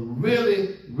they are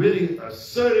really, really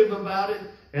assertive about it,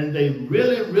 and they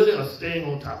really, really are staying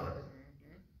on top of it.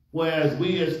 Whereas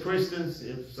we as Christians,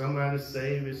 if somebody's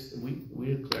saved,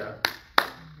 we're clear.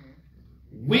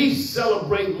 We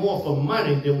celebrate more for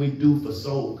money than we do for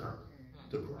soul coming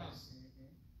to Christ.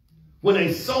 When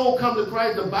a soul comes to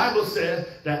Christ, the Bible says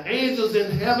the angels in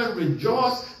heaven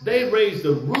rejoice. They raise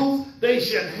the roof. They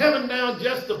shut heaven down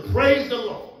just to praise the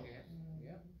Lord.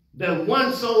 That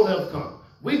one soul has come.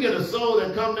 We get a soul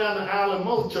that come down the aisle in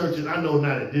most churches. I know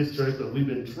not at this church, but we've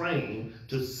been trained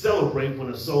to celebrate when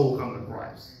a soul comes to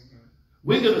Christ.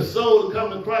 We get a soul to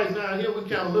come to Christ down here. We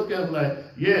kind of look at them like,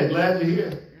 yeah, glad to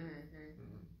hear.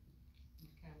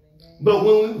 But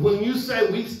when you say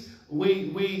we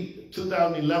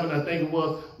 2011, I think it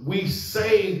was, we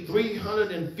saved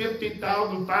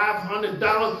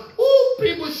 $350,500. Ooh,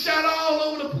 people shout all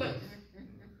over the place.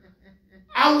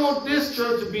 I want this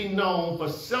church to be known for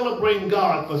celebrating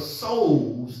God for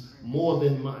souls more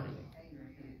than money.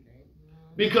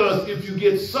 Because if you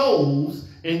get souls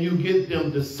and you get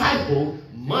them discipled,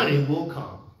 money will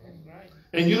come.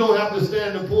 And you don't have to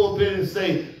stand in the pulpit and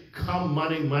say, come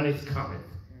money, money's coming.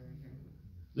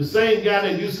 The same guy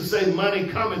that used to say money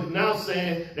coming now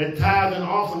saying that tithe and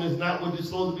offering is not what you're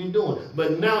supposed to be doing.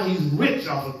 But now he's rich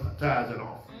off of tithe and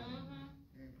offering.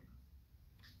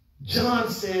 John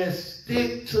says,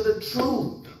 stick to the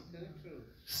truth.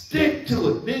 Stick to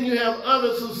it. Then you have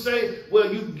others who say,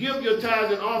 well, you give your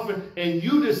tithe and offering and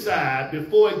you decide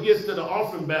before it gets to the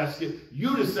offering basket,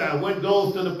 you decide what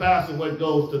goes to the pastor and what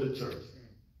goes to the church.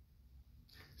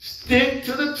 Stick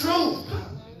to the truth.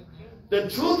 The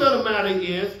truth of the matter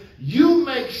is, you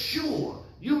make sure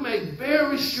You make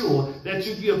very sure that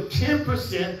you give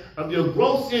 10% of your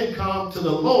gross income to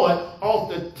the Lord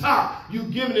off the top. You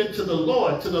giving it to the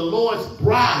Lord, to the Lord's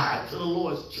bride, to the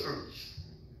Lord's church.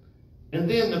 And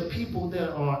then the people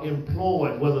that are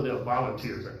employed, whether they're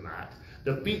volunteers or not,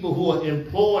 the people who are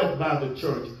employed by the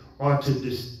church are to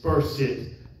disperse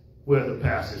it where the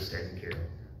pastor's taking care of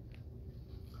it.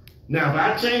 Now, if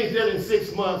I change that in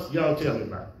 6 months, y'all tell me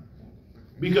about it.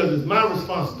 Because it's my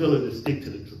responsibility to stick to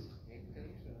the truth.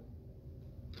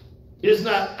 It's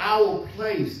not our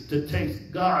place to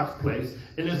take God's place,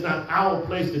 and it's not our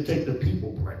place to take the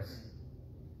people's place.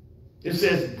 It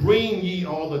says, bring ye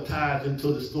all the tithes into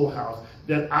the storehouse,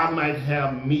 that I might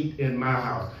have meat in my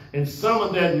house. And some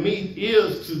of that meat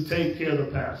is to take care of the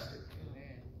pastor.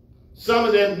 Some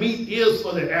of that meat is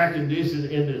for the air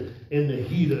conditioning and the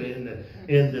heater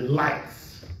and the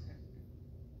lights.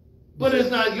 But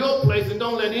it's not your place, and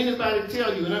don't let anybody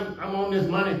tell you, and I'm on this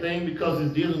money thing because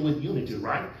it's dealing with unity,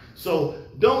 right? So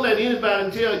don't let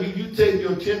anybody tell you, you take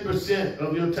your 10%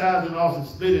 of your tithes and offering,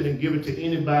 split it and give it to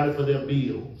anybody for their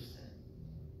bills.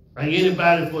 Or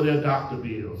anybody for their doctor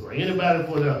bills, or anybody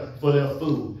for their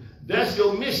food. That's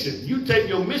your mission. You take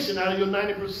your mission out of your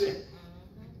 90%.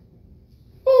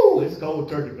 Ooh, it's cold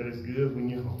turkey, but it's good when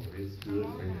you're hungry. It's good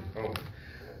when you're hungry.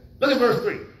 Look at verse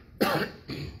 3.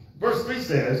 Verse 3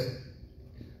 says,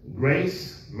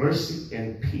 grace, mercy,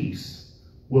 and peace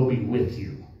will be with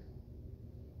you.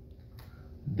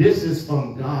 This is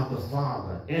from God the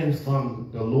Father and from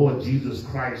the Lord Jesus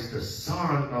Christ, the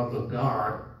Son of the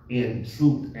God in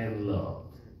truth and love.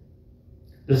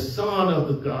 The Son of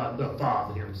the God, the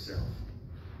Father himself.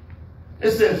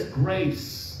 It says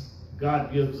grace.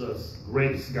 God gives us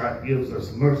grace. God gives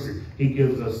us mercy. He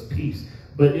gives us peace.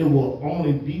 But it will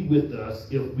only be with us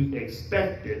if we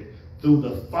expect it through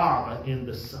the Father and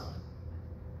the Son.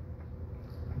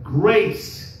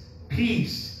 Grace,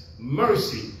 peace,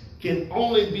 mercy can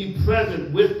only be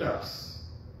present with us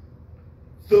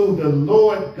through the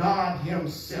Lord God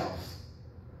himself,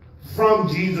 from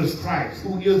Jesus Christ,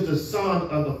 who is the Son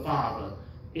of the Father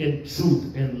in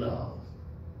truth and love.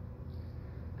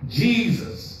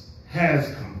 Jesus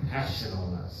has compassion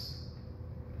on us.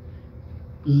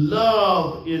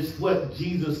 Love is what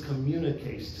Jesus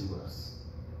communicates to us.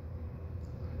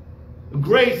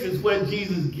 Grace is what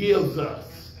Jesus gives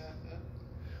us.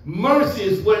 Mercy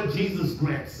is what Jesus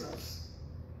grants us.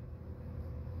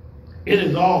 It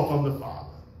is all from the Father.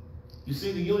 You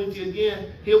see the unity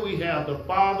again? Here we have the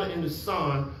Father and the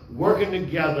Son working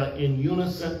together in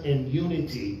unison and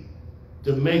unity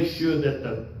to make sure that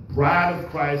the bride of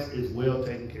Christ is well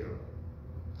taken care of.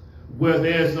 Where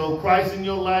there's no Christ in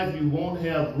your life, you won't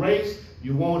have grace,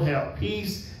 you won't have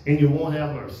peace, and you won't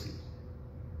have mercy.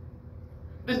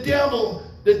 The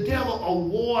devil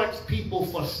awards people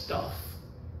for stuff.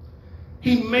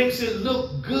 He makes it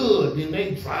look good, and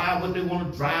they drive what they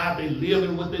want to drive. They live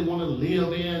in what they want to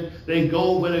live in. They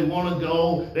go where they want to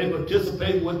go. They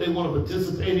participate in what they want to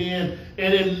participate in.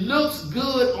 And it looks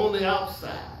good on the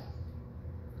outside.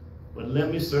 But let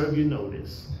me serve you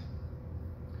notice.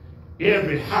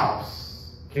 Every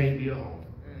house can't be a home.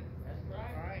 That's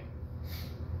right.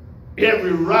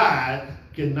 Every ride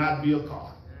cannot be a car.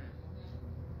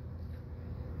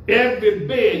 Every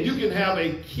bed, you can have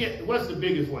a kit. What's the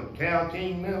biggest one? Cal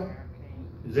King now?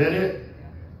 Is that it?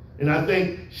 And I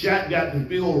think Shaq got this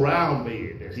big old round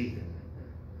bed that's even.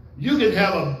 You can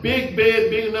have a big bed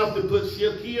big enough to put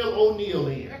Shaquille O'Neal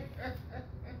in.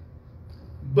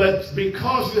 But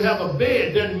because you have a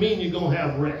bed doesn't mean you're going to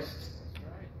have rest.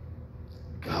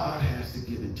 God has to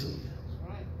give it to you.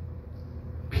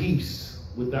 Peace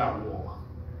without war.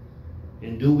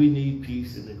 And do we need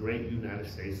peace in the great United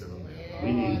States of America? Yes,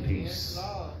 we need peace. Yes,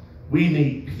 Lord. We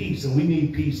need peace, and we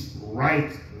need peace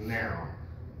right now.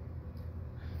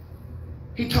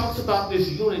 He talks about this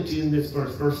unity in this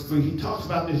verse 3. He talks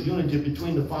about this unity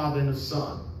between the Father and the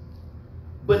Son.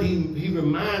 But he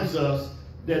reminds us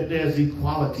that there's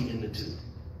equality in the two.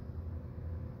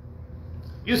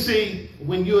 You see,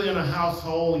 when you're in a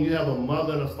household, you have a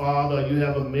mother and a father, you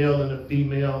have a male and a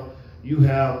female, you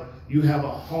have a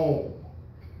home.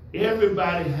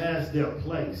 Everybody has their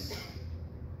place.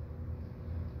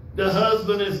 The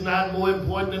husband is not more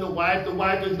important than the wife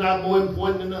is not more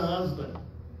important than the husband.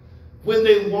 When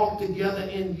they walk together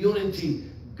in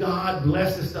unity, God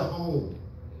blesses the home.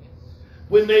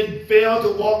 When they fail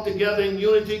to walk together in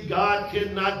unity, God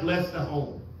cannot bless the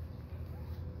home.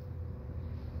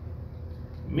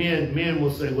 Men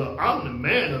will say, well, I'm the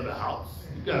man of the house.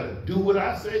 You got to do what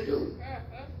I say do.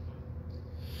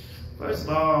 First of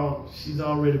all, she's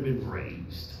already been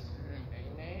raised.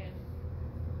 Amen.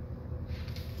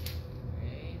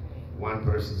 One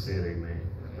person said amen.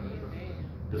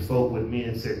 The folk with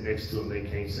men sitting next to them, they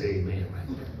can't say amen right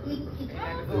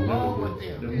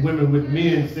there. The women with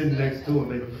men sitting next to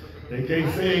them, they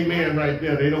can't say amen right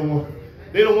there. They don't want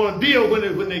to deal with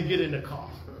it when they get in the car.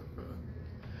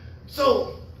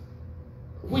 So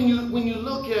when you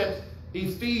look at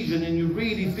Ephesians and you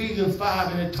read Ephesians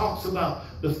 5, and it talks about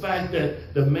the fact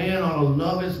that the man ought to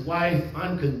love his wife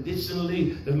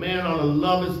unconditionally. The man ought to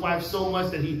love his wife so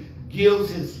much that he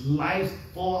gives his life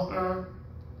for her.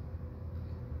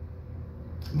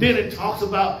 Then it talks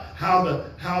about how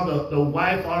the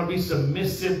wife ought to be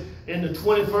submissive. In the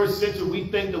 21st century, we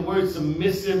think the word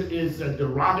submissive is a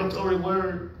derogatory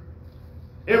word.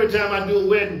 Every time I do a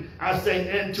wedding, I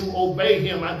say, and to obey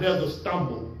him, there's a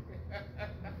stumble.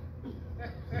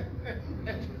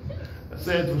 I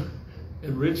said,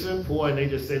 and richer and poor, and they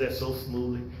just say that so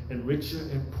smoothly, and richer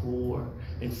and poor,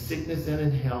 in sickness and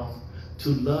in health, to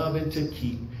love and to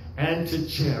keep, and to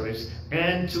cherish,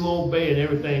 and to obey, and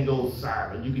everything goes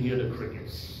silent. You can hear the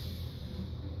crickets.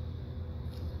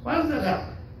 Why does that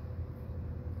happen?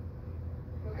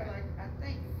 Because I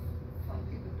think some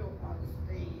people don't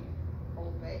understand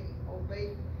obey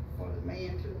for the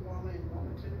man to the woman and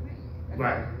woman to the man.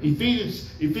 Right.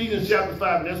 Ephesians chapter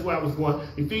 5, and that's where I was going.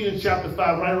 Ephesians chapter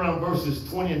 5, right around verses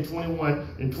 20 and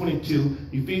 21 and 22.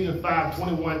 Ephesians 5,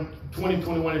 20,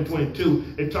 21, and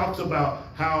 22. It talks about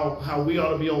how we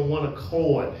ought to be on one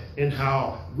accord and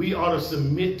how we ought to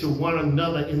submit to one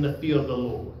another in the fear of the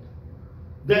Lord.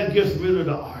 That gets rid of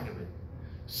the argument.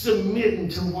 Submitting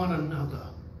to one another.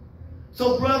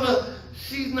 So, brother,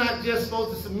 she's not just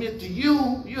supposed to submit to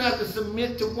you. You have to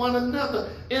submit to one another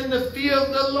in the fear of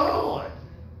the Lord.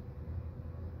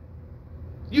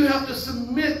 You have to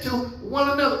submit to one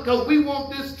another because we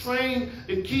want this train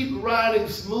to keep riding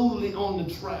smoothly on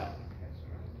the track.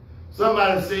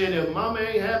 Somebody said, if mama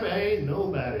ain't happy, ain't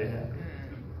nobody happy.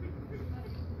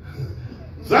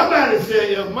 Somebody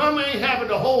said, if mama ain't happy,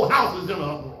 the whole house is in an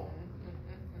uproar.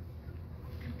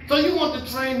 So you want the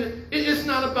train to, it's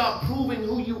not about proving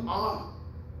who you are.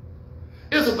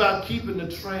 It's about keeping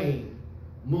the train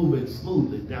moving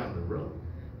smoothly down the road.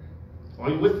 Are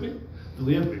you with me?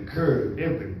 Through every curve,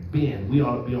 every bend, we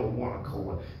ought to be on one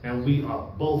accord. And we are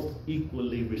both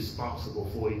equally responsible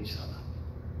for each other.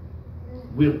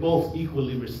 We're both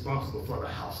equally responsible for the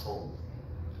household.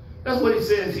 That's what he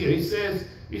says here. He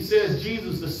says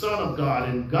Jesus, the Son of God,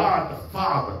 and God, the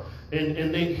Father.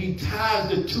 And he ties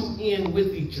the two in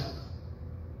with each other.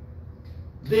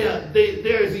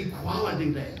 There is equality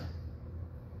there.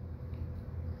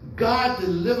 God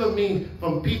deliver me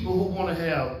from people who want to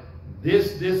have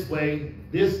this way,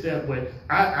 this that way.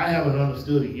 I haven't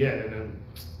understood it yet. And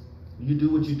you do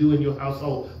what you do in your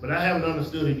household, but I haven't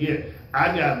understood it yet.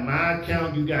 I got my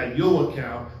account, you got your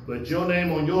account, but your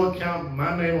name on your account,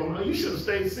 my name on mine. You should have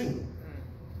stayed single.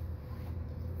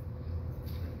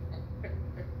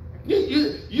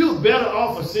 You're better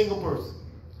off a single person.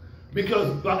 Because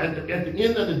at the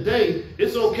end of the day,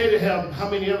 it's okay to have how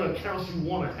many other accounts you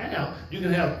want to have. You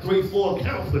can have 3, 4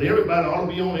 accounts, but everybody ought to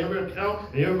be on every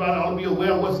account, and everybody ought to be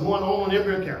aware of what's going on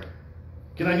every account.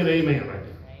 Can I get an amen right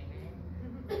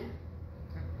there?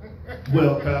 Amen.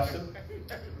 Well, Pastor,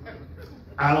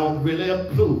 I don't really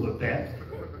approve of that.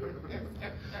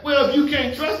 Well, if you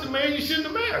can't trust a man, you shouldn't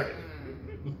have married him.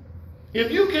 If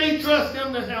you can't trust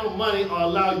them to handle money or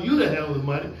allow you to handle the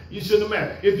money, you shouldn't have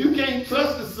married. If you can't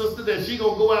trust the sister that she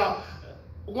going to go out,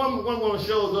 one woman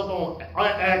shows up on, I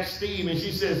asked Steve, and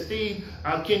she says, Steve,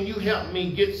 can you help me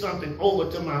get something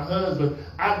over to my husband?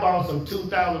 I bought some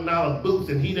 $2,000 boots,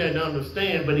 and he doesn't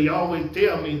understand, but he always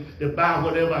tell me to buy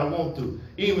whatever I want to.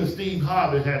 Even Steve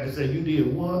Harvey had to say, you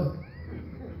did what?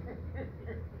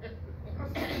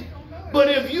 But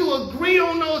if you agree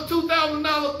on those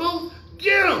 $2,000 boots,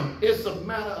 get them. It's a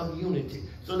matter of unity.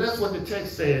 So that's what the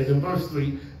text says in verse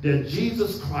 3, that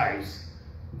Jesus Christ,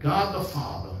 God the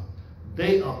Father,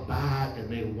 they abide and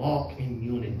they walk in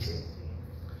unity.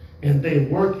 And they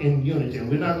work in unity.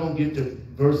 And we're not going to get to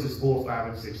verses 4,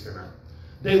 5, and 6 tonight.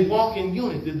 They walk in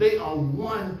unity. They are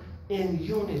one in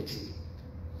unity.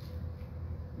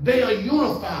 They are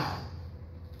unified.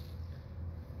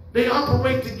 They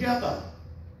operate together.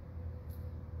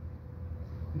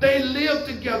 They live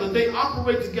together. They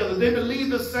operate together. They believe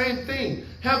the same thing.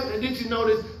 Did you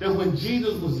notice that when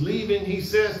Jesus was leaving, he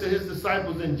says to his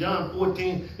disciples in John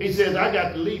 14, he says, I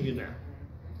got to leave you now.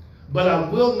 But I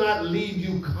will not leave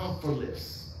you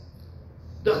comfortless.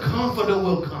 The Comforter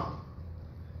will come.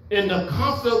 And the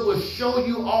Comforter will show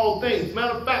you all things.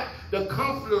 Matter of fact, the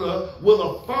Comforter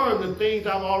will affirm the things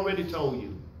I've already told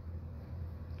you.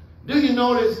 Do you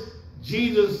notice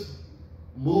Jesus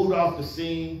moved off the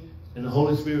scene And the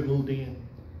Holy Spirit moved in.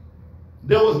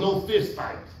 There was no fist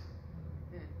fight.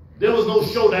 There was no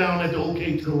showdown at the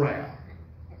OK Corral.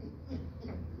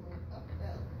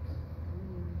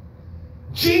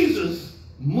 Jesus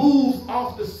moves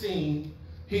off the scene.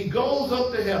 He goes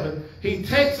up to heaven. He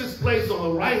takes his place on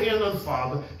the right hand of the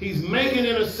Father. He's making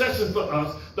intercession for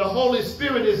us. The Holy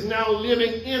Spirit is now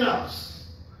living in us.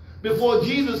 Before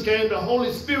Jesus came, the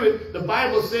Holy Spirit, the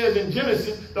Bible says in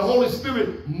Genesis, the Holy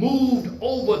Spirit moved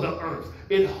over the earth.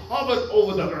 It hovered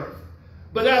over the earth.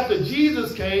 But after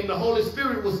Jesus came, the Holy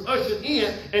Spirit was ushered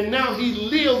in, and now he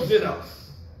lives in us.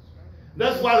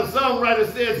 That's why the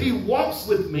songwriter says he walks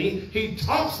with me, he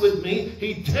talks with me,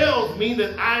 he tells me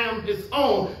that I am his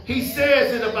own. He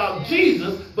says it about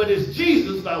Jesus, but it's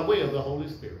Jesus by way of the Holy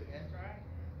Spirit. That's right.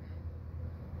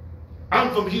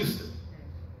 I'm from Houston.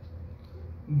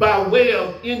 By way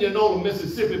of Indianola,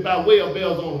 Mississippi, by way of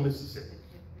Belzona, Mississippi.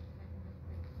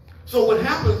 So what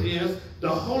happens is the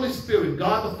Holy Spirit,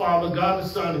 God the Father, God the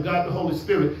Son, and God the Holy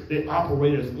Spirit, they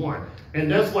operate as one.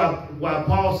 And that's why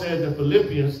Paul says in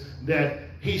Philippians that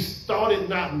he started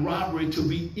not robbery to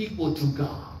be equal to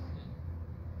God.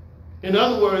 In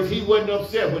other words, he wasn't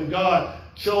upset when God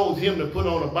chose him to put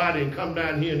on a body and come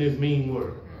down here in his mean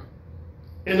word.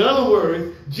 In other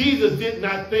words, Jesus did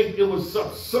not think it was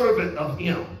subservient of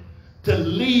him to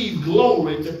leave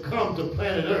glory to come to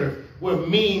planet Earth where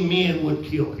mean men would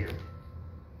kill him.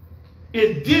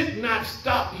 It did not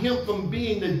stop him from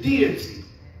being the deity.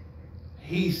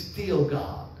 He's still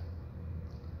God.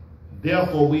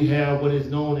 Therefore, we have what is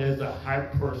known as the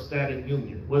hypostatic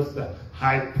union. What's the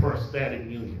hypostatic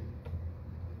union?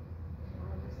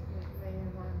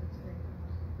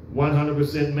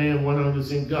 100% man,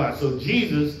 100% God. So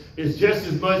Jesus is just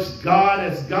as much God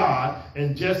as God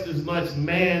and just as much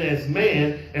man as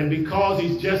man. And because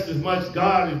he's just as much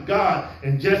God as God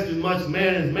and just as much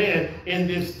man as man, in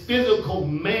this physical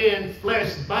man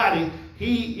flesh body,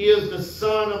 he is the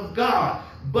Son of God.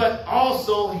 But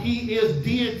also he is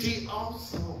deity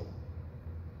also.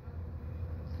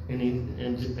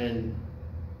 And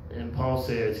Paul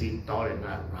says he thought it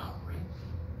not robbery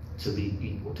to be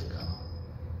equal to God.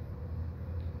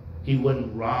 He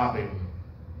wasn't robbing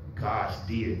God's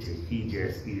deity. He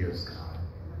just is God.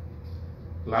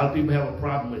 A lot of people have a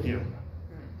problem with him.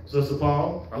 Sister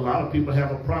Paul, a lot of people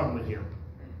have a problem with him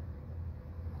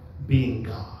being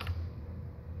God.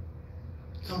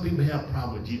 Some people have a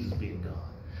problem with Jesus being God.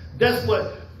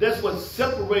 That's what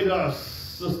separates us,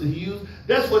 Sister Hughes.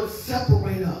 That's what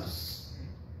separates us.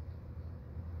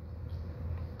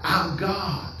 Our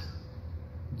God,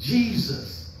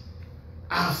 Jesus,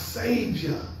 our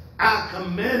Savior, our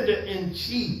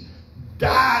commander-in-chief,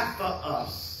 died for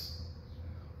us.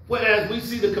 Whereas we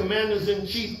see the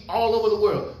commanders-in-chief all over the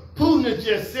world. Putin is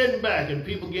just sitting back and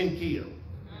people getting killed.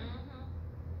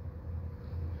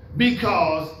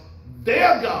 Because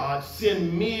their God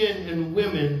sent men and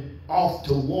women off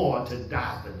to war to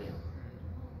die for them.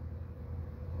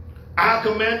 Our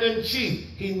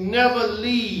commander-in-chief, he never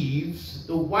leaves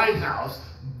the White House,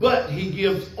 but he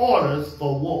gives orders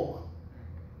for war.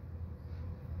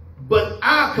 But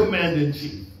our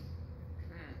commander-in-chief,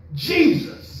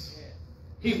 Jesus,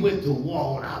 he went to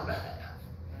war on our behalf.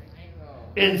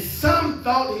 And some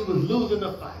thought he was losing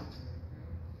the fight,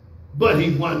 but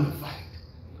he won the fight.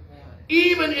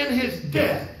 Even in his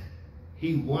death,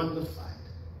 he won the fight.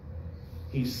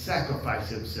 He sacrificed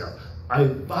himself. A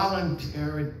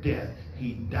voluntary death.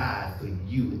 He died for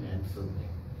you and for me.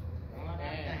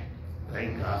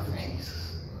 Thank God for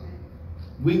Jesus.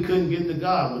 We couldn't get to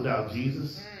God without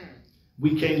Jesus.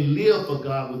 We can't live for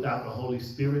God without the Holy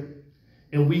Spirit.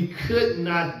 And we could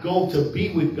not go to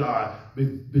be with God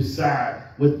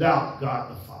without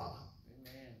God the Father.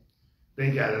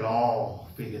 They got it all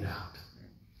figured out.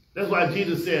 That's why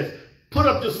Jesus says, put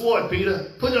up the sword,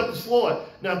 Peter. Put up the sword.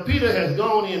 Now, Peter has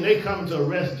gone in. They come to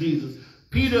arrest Jesus.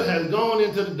 Peter has gone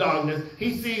into the darkness.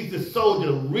 He sees the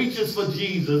soldier, reaches for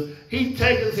Jesus. He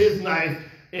takes his knife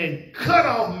and cut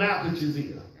off Malchus'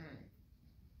 ear.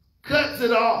 Cuts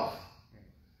it off.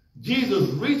 Jesus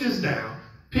reaches down,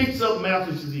 picks up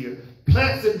Malchus' ear,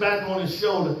 plants it back on his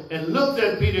shoulder, and looks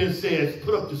at Peter and says,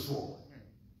 put up the sword.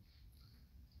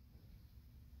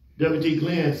 W.T.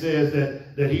 Glenn says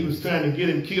that he was trying to get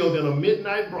him killed in a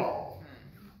midnight brawl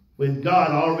when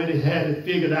God already had it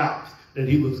figured out that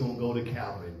he was going to go to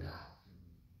Calvary and die.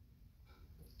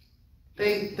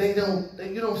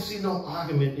 You don't see no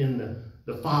argument in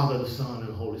the Father, the Son, and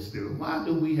the Holy Spirit. Why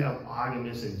do we have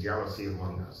arguments and jealousy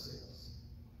among ourselves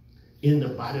in the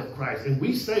body of Christ? And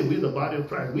we say we're the body of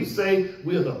Christ. We say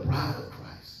we're the bride of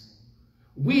Christ.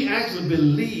 We actually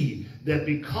believe that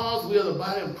because we're the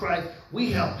body of Christ,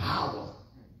 we have power.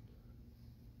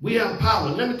 We have power.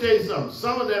 Let me tell you something.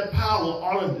 Some of that power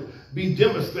ought to be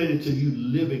demonstrated to you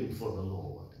living for the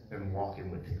Lord and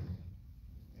walking with him.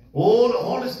 Oh, the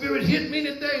Holy Spirit hit me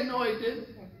today. No, he didn't.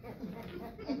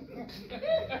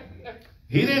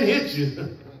 He didn't hit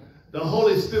you. The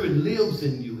Holy Spirit lives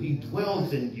in you. He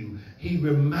dwells in you. He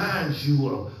reminds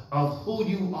you of who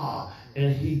you are.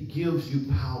 And he gives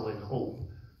you power and hope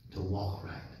to walk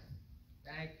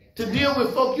right. To deal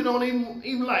with folk you don't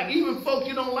even like. Even folk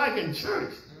you don't like in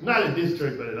church. Not at this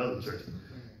church, but at other churches.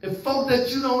 And folk that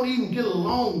you don't even get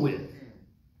along with.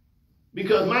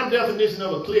 Because my definition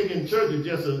of a clique in church is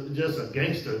just a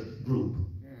gangster group.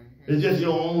 It's just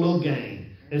your own little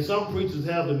gang. And some preachers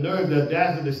have the nerve, the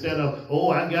audacity to stand up, oh,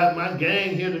 I got my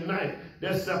gang here tonight.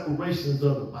 That's separations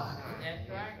of the body. That's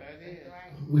right.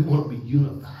 We want to be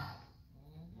unified.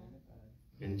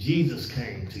 And Jesus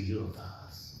came to unify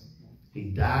us.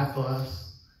 He died for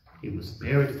us. He was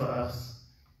buried for us.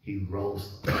 He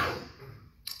rose for us.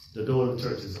 The door of the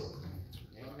church is open.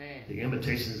 Amen. The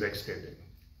invitation is extended.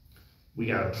 We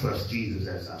got to trust Jesus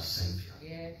as our Savior.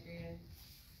 Yes.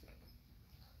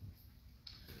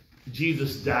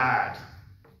 Jesus died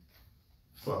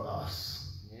for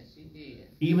us. Yes, he did.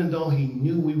 Even though he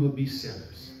knew we would be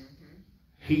sinners.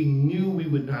 He knew we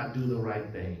would not do the right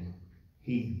thing.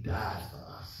 He died for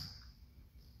us.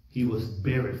 He was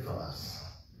buried for us.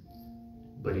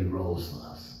 But he rose for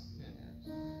us.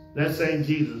 That same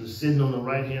Jesus is sitting on the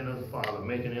right hand of the Father,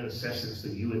 making intercessions for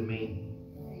you and me.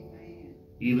 Amen.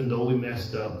 Even though we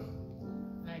messed up,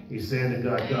 he's saying to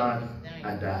God, God,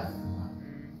 I died.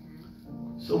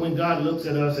 So when God looks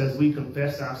at us as we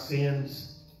confess our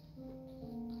sins,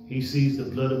 he sees the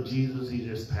blood of Jesus. He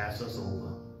just passes us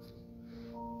over.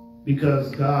 Because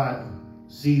God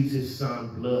sees his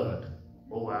son's blood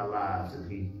over our lives, and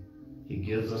he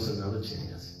gives us another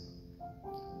chance.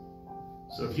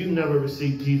 So if you never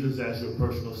received Jesus as your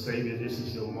personal Savior, this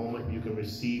is your moment. You can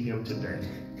receive him today.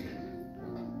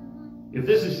 If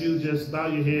this is you, just bow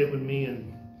your head with me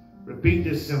and repeat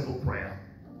this simple prayer.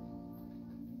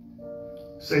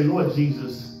 Say, Lord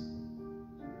Jesus,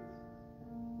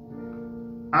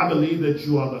 I believe that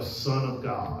you are the Son of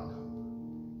God.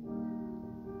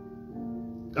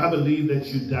 I believe that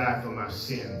you died for my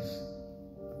sins.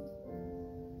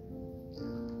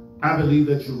 I believe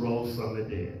that you rose from the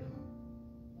dead.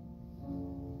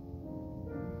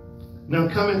 Now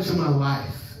come into my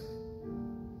life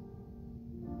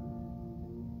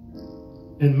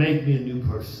and make me a new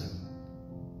person.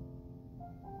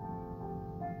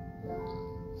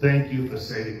 Thank you for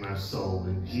saving my soul.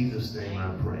 In Jesus' name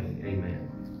I pray. Amen.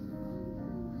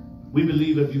 We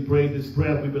believe if you prayed this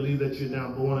prayer, we believe that you're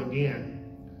now born again.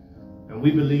 And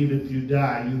we believe if you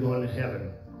die, you're going to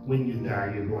heaven. When you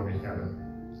die, you're going to heaven.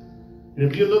 And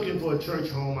if you're looking for a church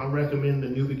home, I recommend the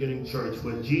New Beginning Church,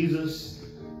 where Jesus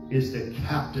is the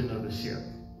captain of the ship.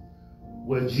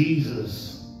 Where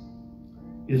Jesus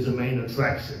is the main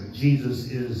attraction. Jesus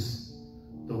is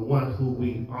the one who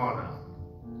we honor.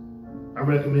 I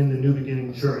recommend the New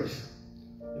Beginning Church.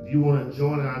 If you want to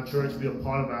join our church, be a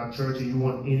part of our church, and you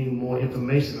want any more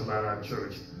information about our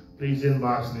church, please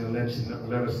inbox me and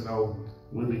let us know.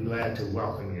 We'll be glad to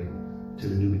welcome you to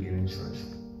the New Beginning Church.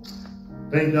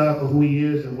 Thank God for who he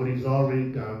is and what he's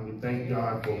already done. We thank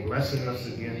God for blessing us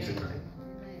again tonight.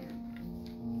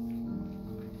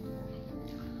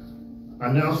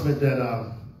 Announcement that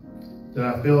I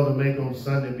failed to make on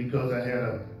Sunday because I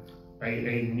had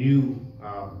a new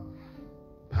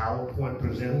PowerPoint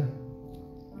presenter.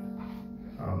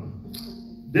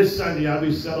 This Sunday I'll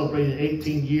be celebrating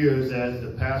 18 years as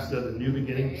the pastor of the New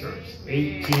Beginning Church.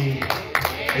 18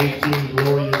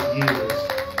 glorious years.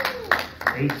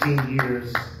 18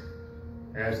 years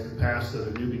as the pastor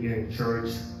of the New Beginning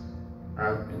Church.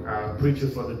 Our preacher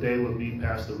for the day will be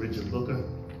Pastor Richard Booker.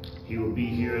 He will be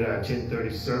here at our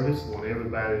 10:30 service. I want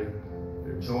everybody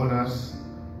to join us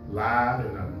live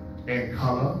in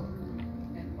color,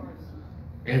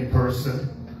 in person,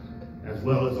 as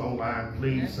well as online.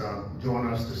 Please join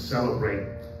us to celebrate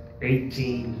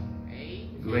 18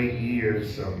 great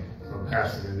years from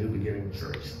pastoring the New Beginning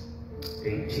Church.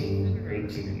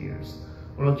 18 years.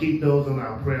 I want to keep those on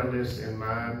our prayer list in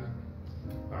mind.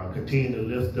 Continue to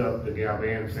lift up the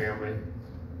Galvan family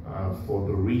for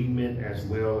bereavement as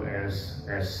well as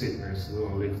sickness. We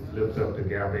want to lift up the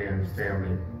Galvan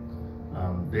family.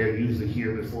 They're usually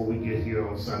here before we get here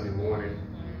on Sunday morning.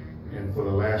 And for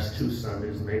the last 2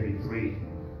 Sundays, maybe 3,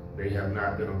 they have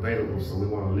not been available. So we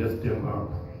want to lift them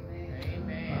up.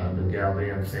 The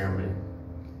Galvan family.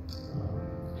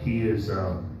 He is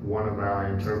one of our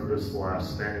interpreters for our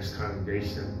Spanish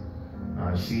congregation.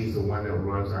 She's the one that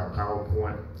runs our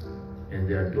PowerPoint. and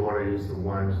their daughter is the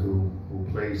one who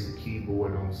plays the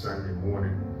keyboard on Sunday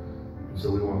morning. And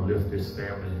so we want to lift this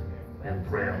family in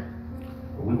prayer.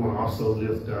 We want to also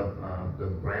lift up the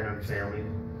Brandon family.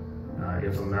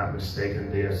 If I'm not mistaken,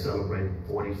 they are celebrating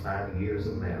 45 years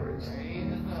of marriage.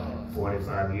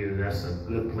 45 years, that's a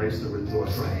good place to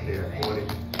rejoice right there.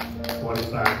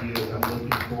 45 years, I'm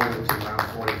looking forward to my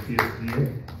 45th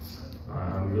year.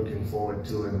 I'm looking forward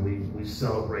to it, and we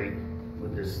celebrate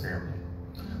with this family.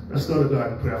 Let's go to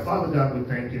God in prayer. Father God, we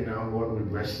thank you now, Lord. We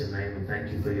bless your name. We thank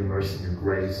you for your mercy and your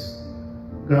grace.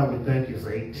 God, we thank you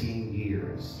for 18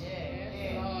 years.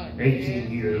 18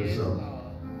 years of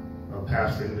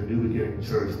pastoring the New Beginning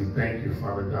Church. We thank you,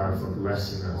 Father God, for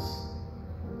blessing us.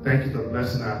 Thank you for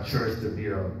blessing our church to be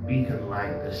a beacon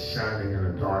light that's shining in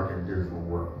a dark and dismal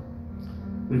world.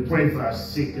 We pray for our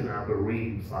sick and our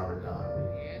bereaved, Father God.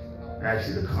 We ask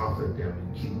you to comfort them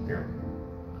and keep them.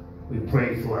 We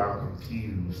pray for our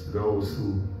confused, those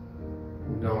who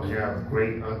don't have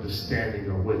great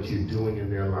understanding of what you're doing in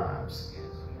their lives.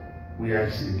 We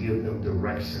ask you to give them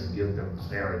direction, give them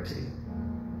clarity,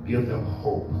 give them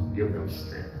hope, give them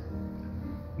strength.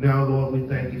 Now, Lord, we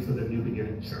thank you for the New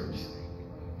Beginning Church.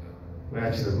 We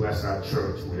ask you to bless our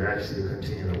church. We ask you to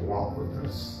continue to walk with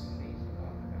us.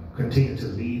 Continue to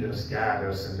lead us, guide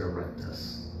us, and direct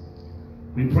us.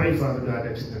 We pray, Father God,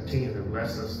 that you continue to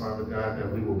bless us, Father God, that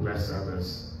we will bless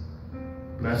others.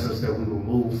 Bless us that we will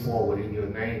move forward in your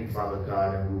name, Father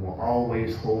God, and we will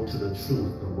always hold to the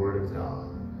truth, the word of God.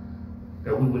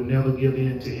 That we would never give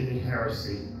in to any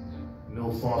heresy,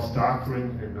 no false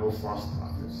doctrine, and no false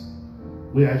prophets.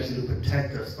 We ask you to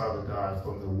protect us, Father God,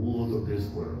 from the wolves of this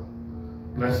world.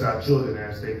 Bless our children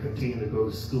as they continue to go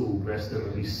to school. Bless them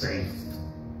to be safe.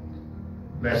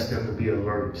 Bless them to be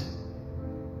alert.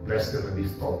 Bless them to be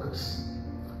focused.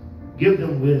 Give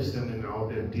them wisdom in all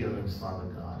their dealings, Father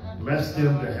God. Bless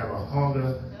them to have a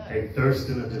hunger, a thirst,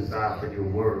 and a desire for your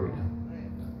word.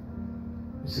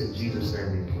 It's in Jesus'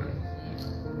 name we pray.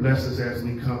 Bless us as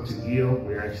we come to give.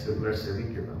 We ask you to bless every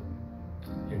giver.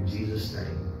 In Jesus'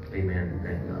 name, amen.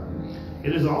 Thank God.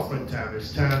 It is offering time.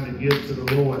 It's time to give to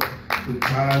the Lord. With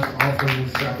tithes,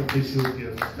 offerings, sacrificial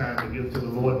gifts. It's time to give to the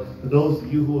Lord. For those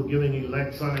of you who are giving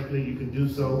electronically, you can do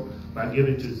so by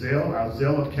giving to Zelle. Our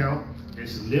Zelle account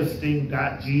is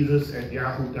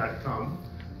Lifting.Jesus@yahoo.com.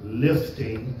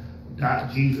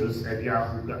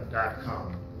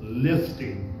 Lifting.Jesus@yahoo.com.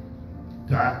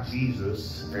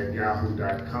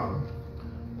 Lifting.Jesus@yahoo.com.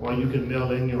 Or you can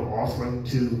mail in your offering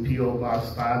to P.O.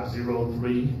 Box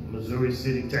 503, Missouri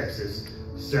City, Texas,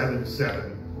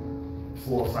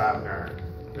 77459.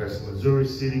 That's Missouri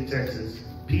City, Texas,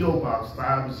 P.O. Box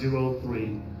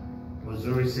 503,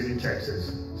 Missouri City,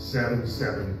 Texas,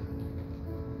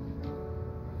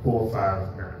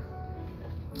 77459.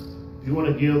 If you want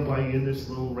to give while you're in this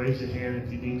room, raise your hand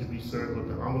if you need to be served with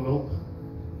the envelope,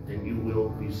 and you will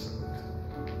be served.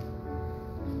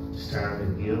 It's time to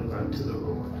give unto the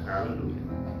Lord. Hallelujah.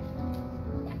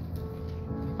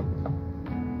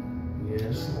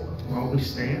 Yes, Lord. While we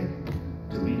stand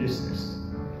to be dismissed.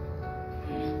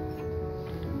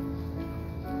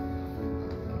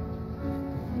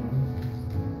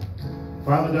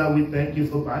 Father God, we thank you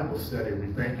for Bible study. We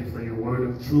thank you for your word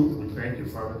of truth. We thank you,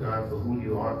 Father God, for who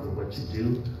you are, for what you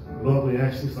do. Lord, we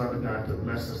ask you, Father God, to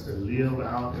bless us to live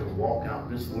out and walk out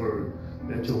this word.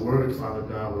 That your word, Father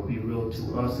God, will be real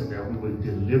to us and that we would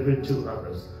deliver it to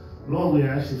others. Lord, we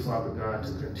ask you, Father God,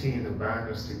 to continue to bind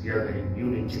us together in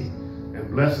unity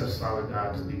and bless us, Father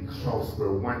God, to be close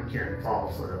where one can't fall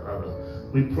for the other.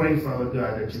 We pray, Father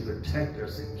God, that you protect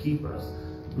us and keep us.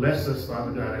 Bless us,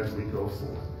 Father God, as we go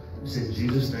forth. It's in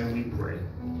Jesus' name we pray.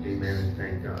 Amen and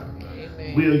thank God.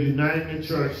 Amen. We are uniting the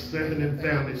church, strengthening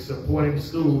families, supporting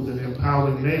schools, and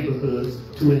empowering neighborhoods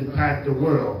to impact the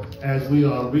world as we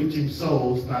are reaching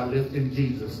souls by lifting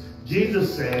Jesus.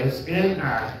 Jesus says, "And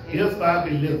I, if I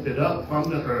be lifted up from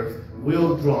the earth,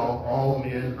 will draw all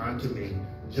men unto me."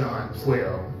 John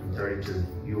 12:32.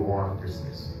 You are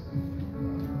dismissed.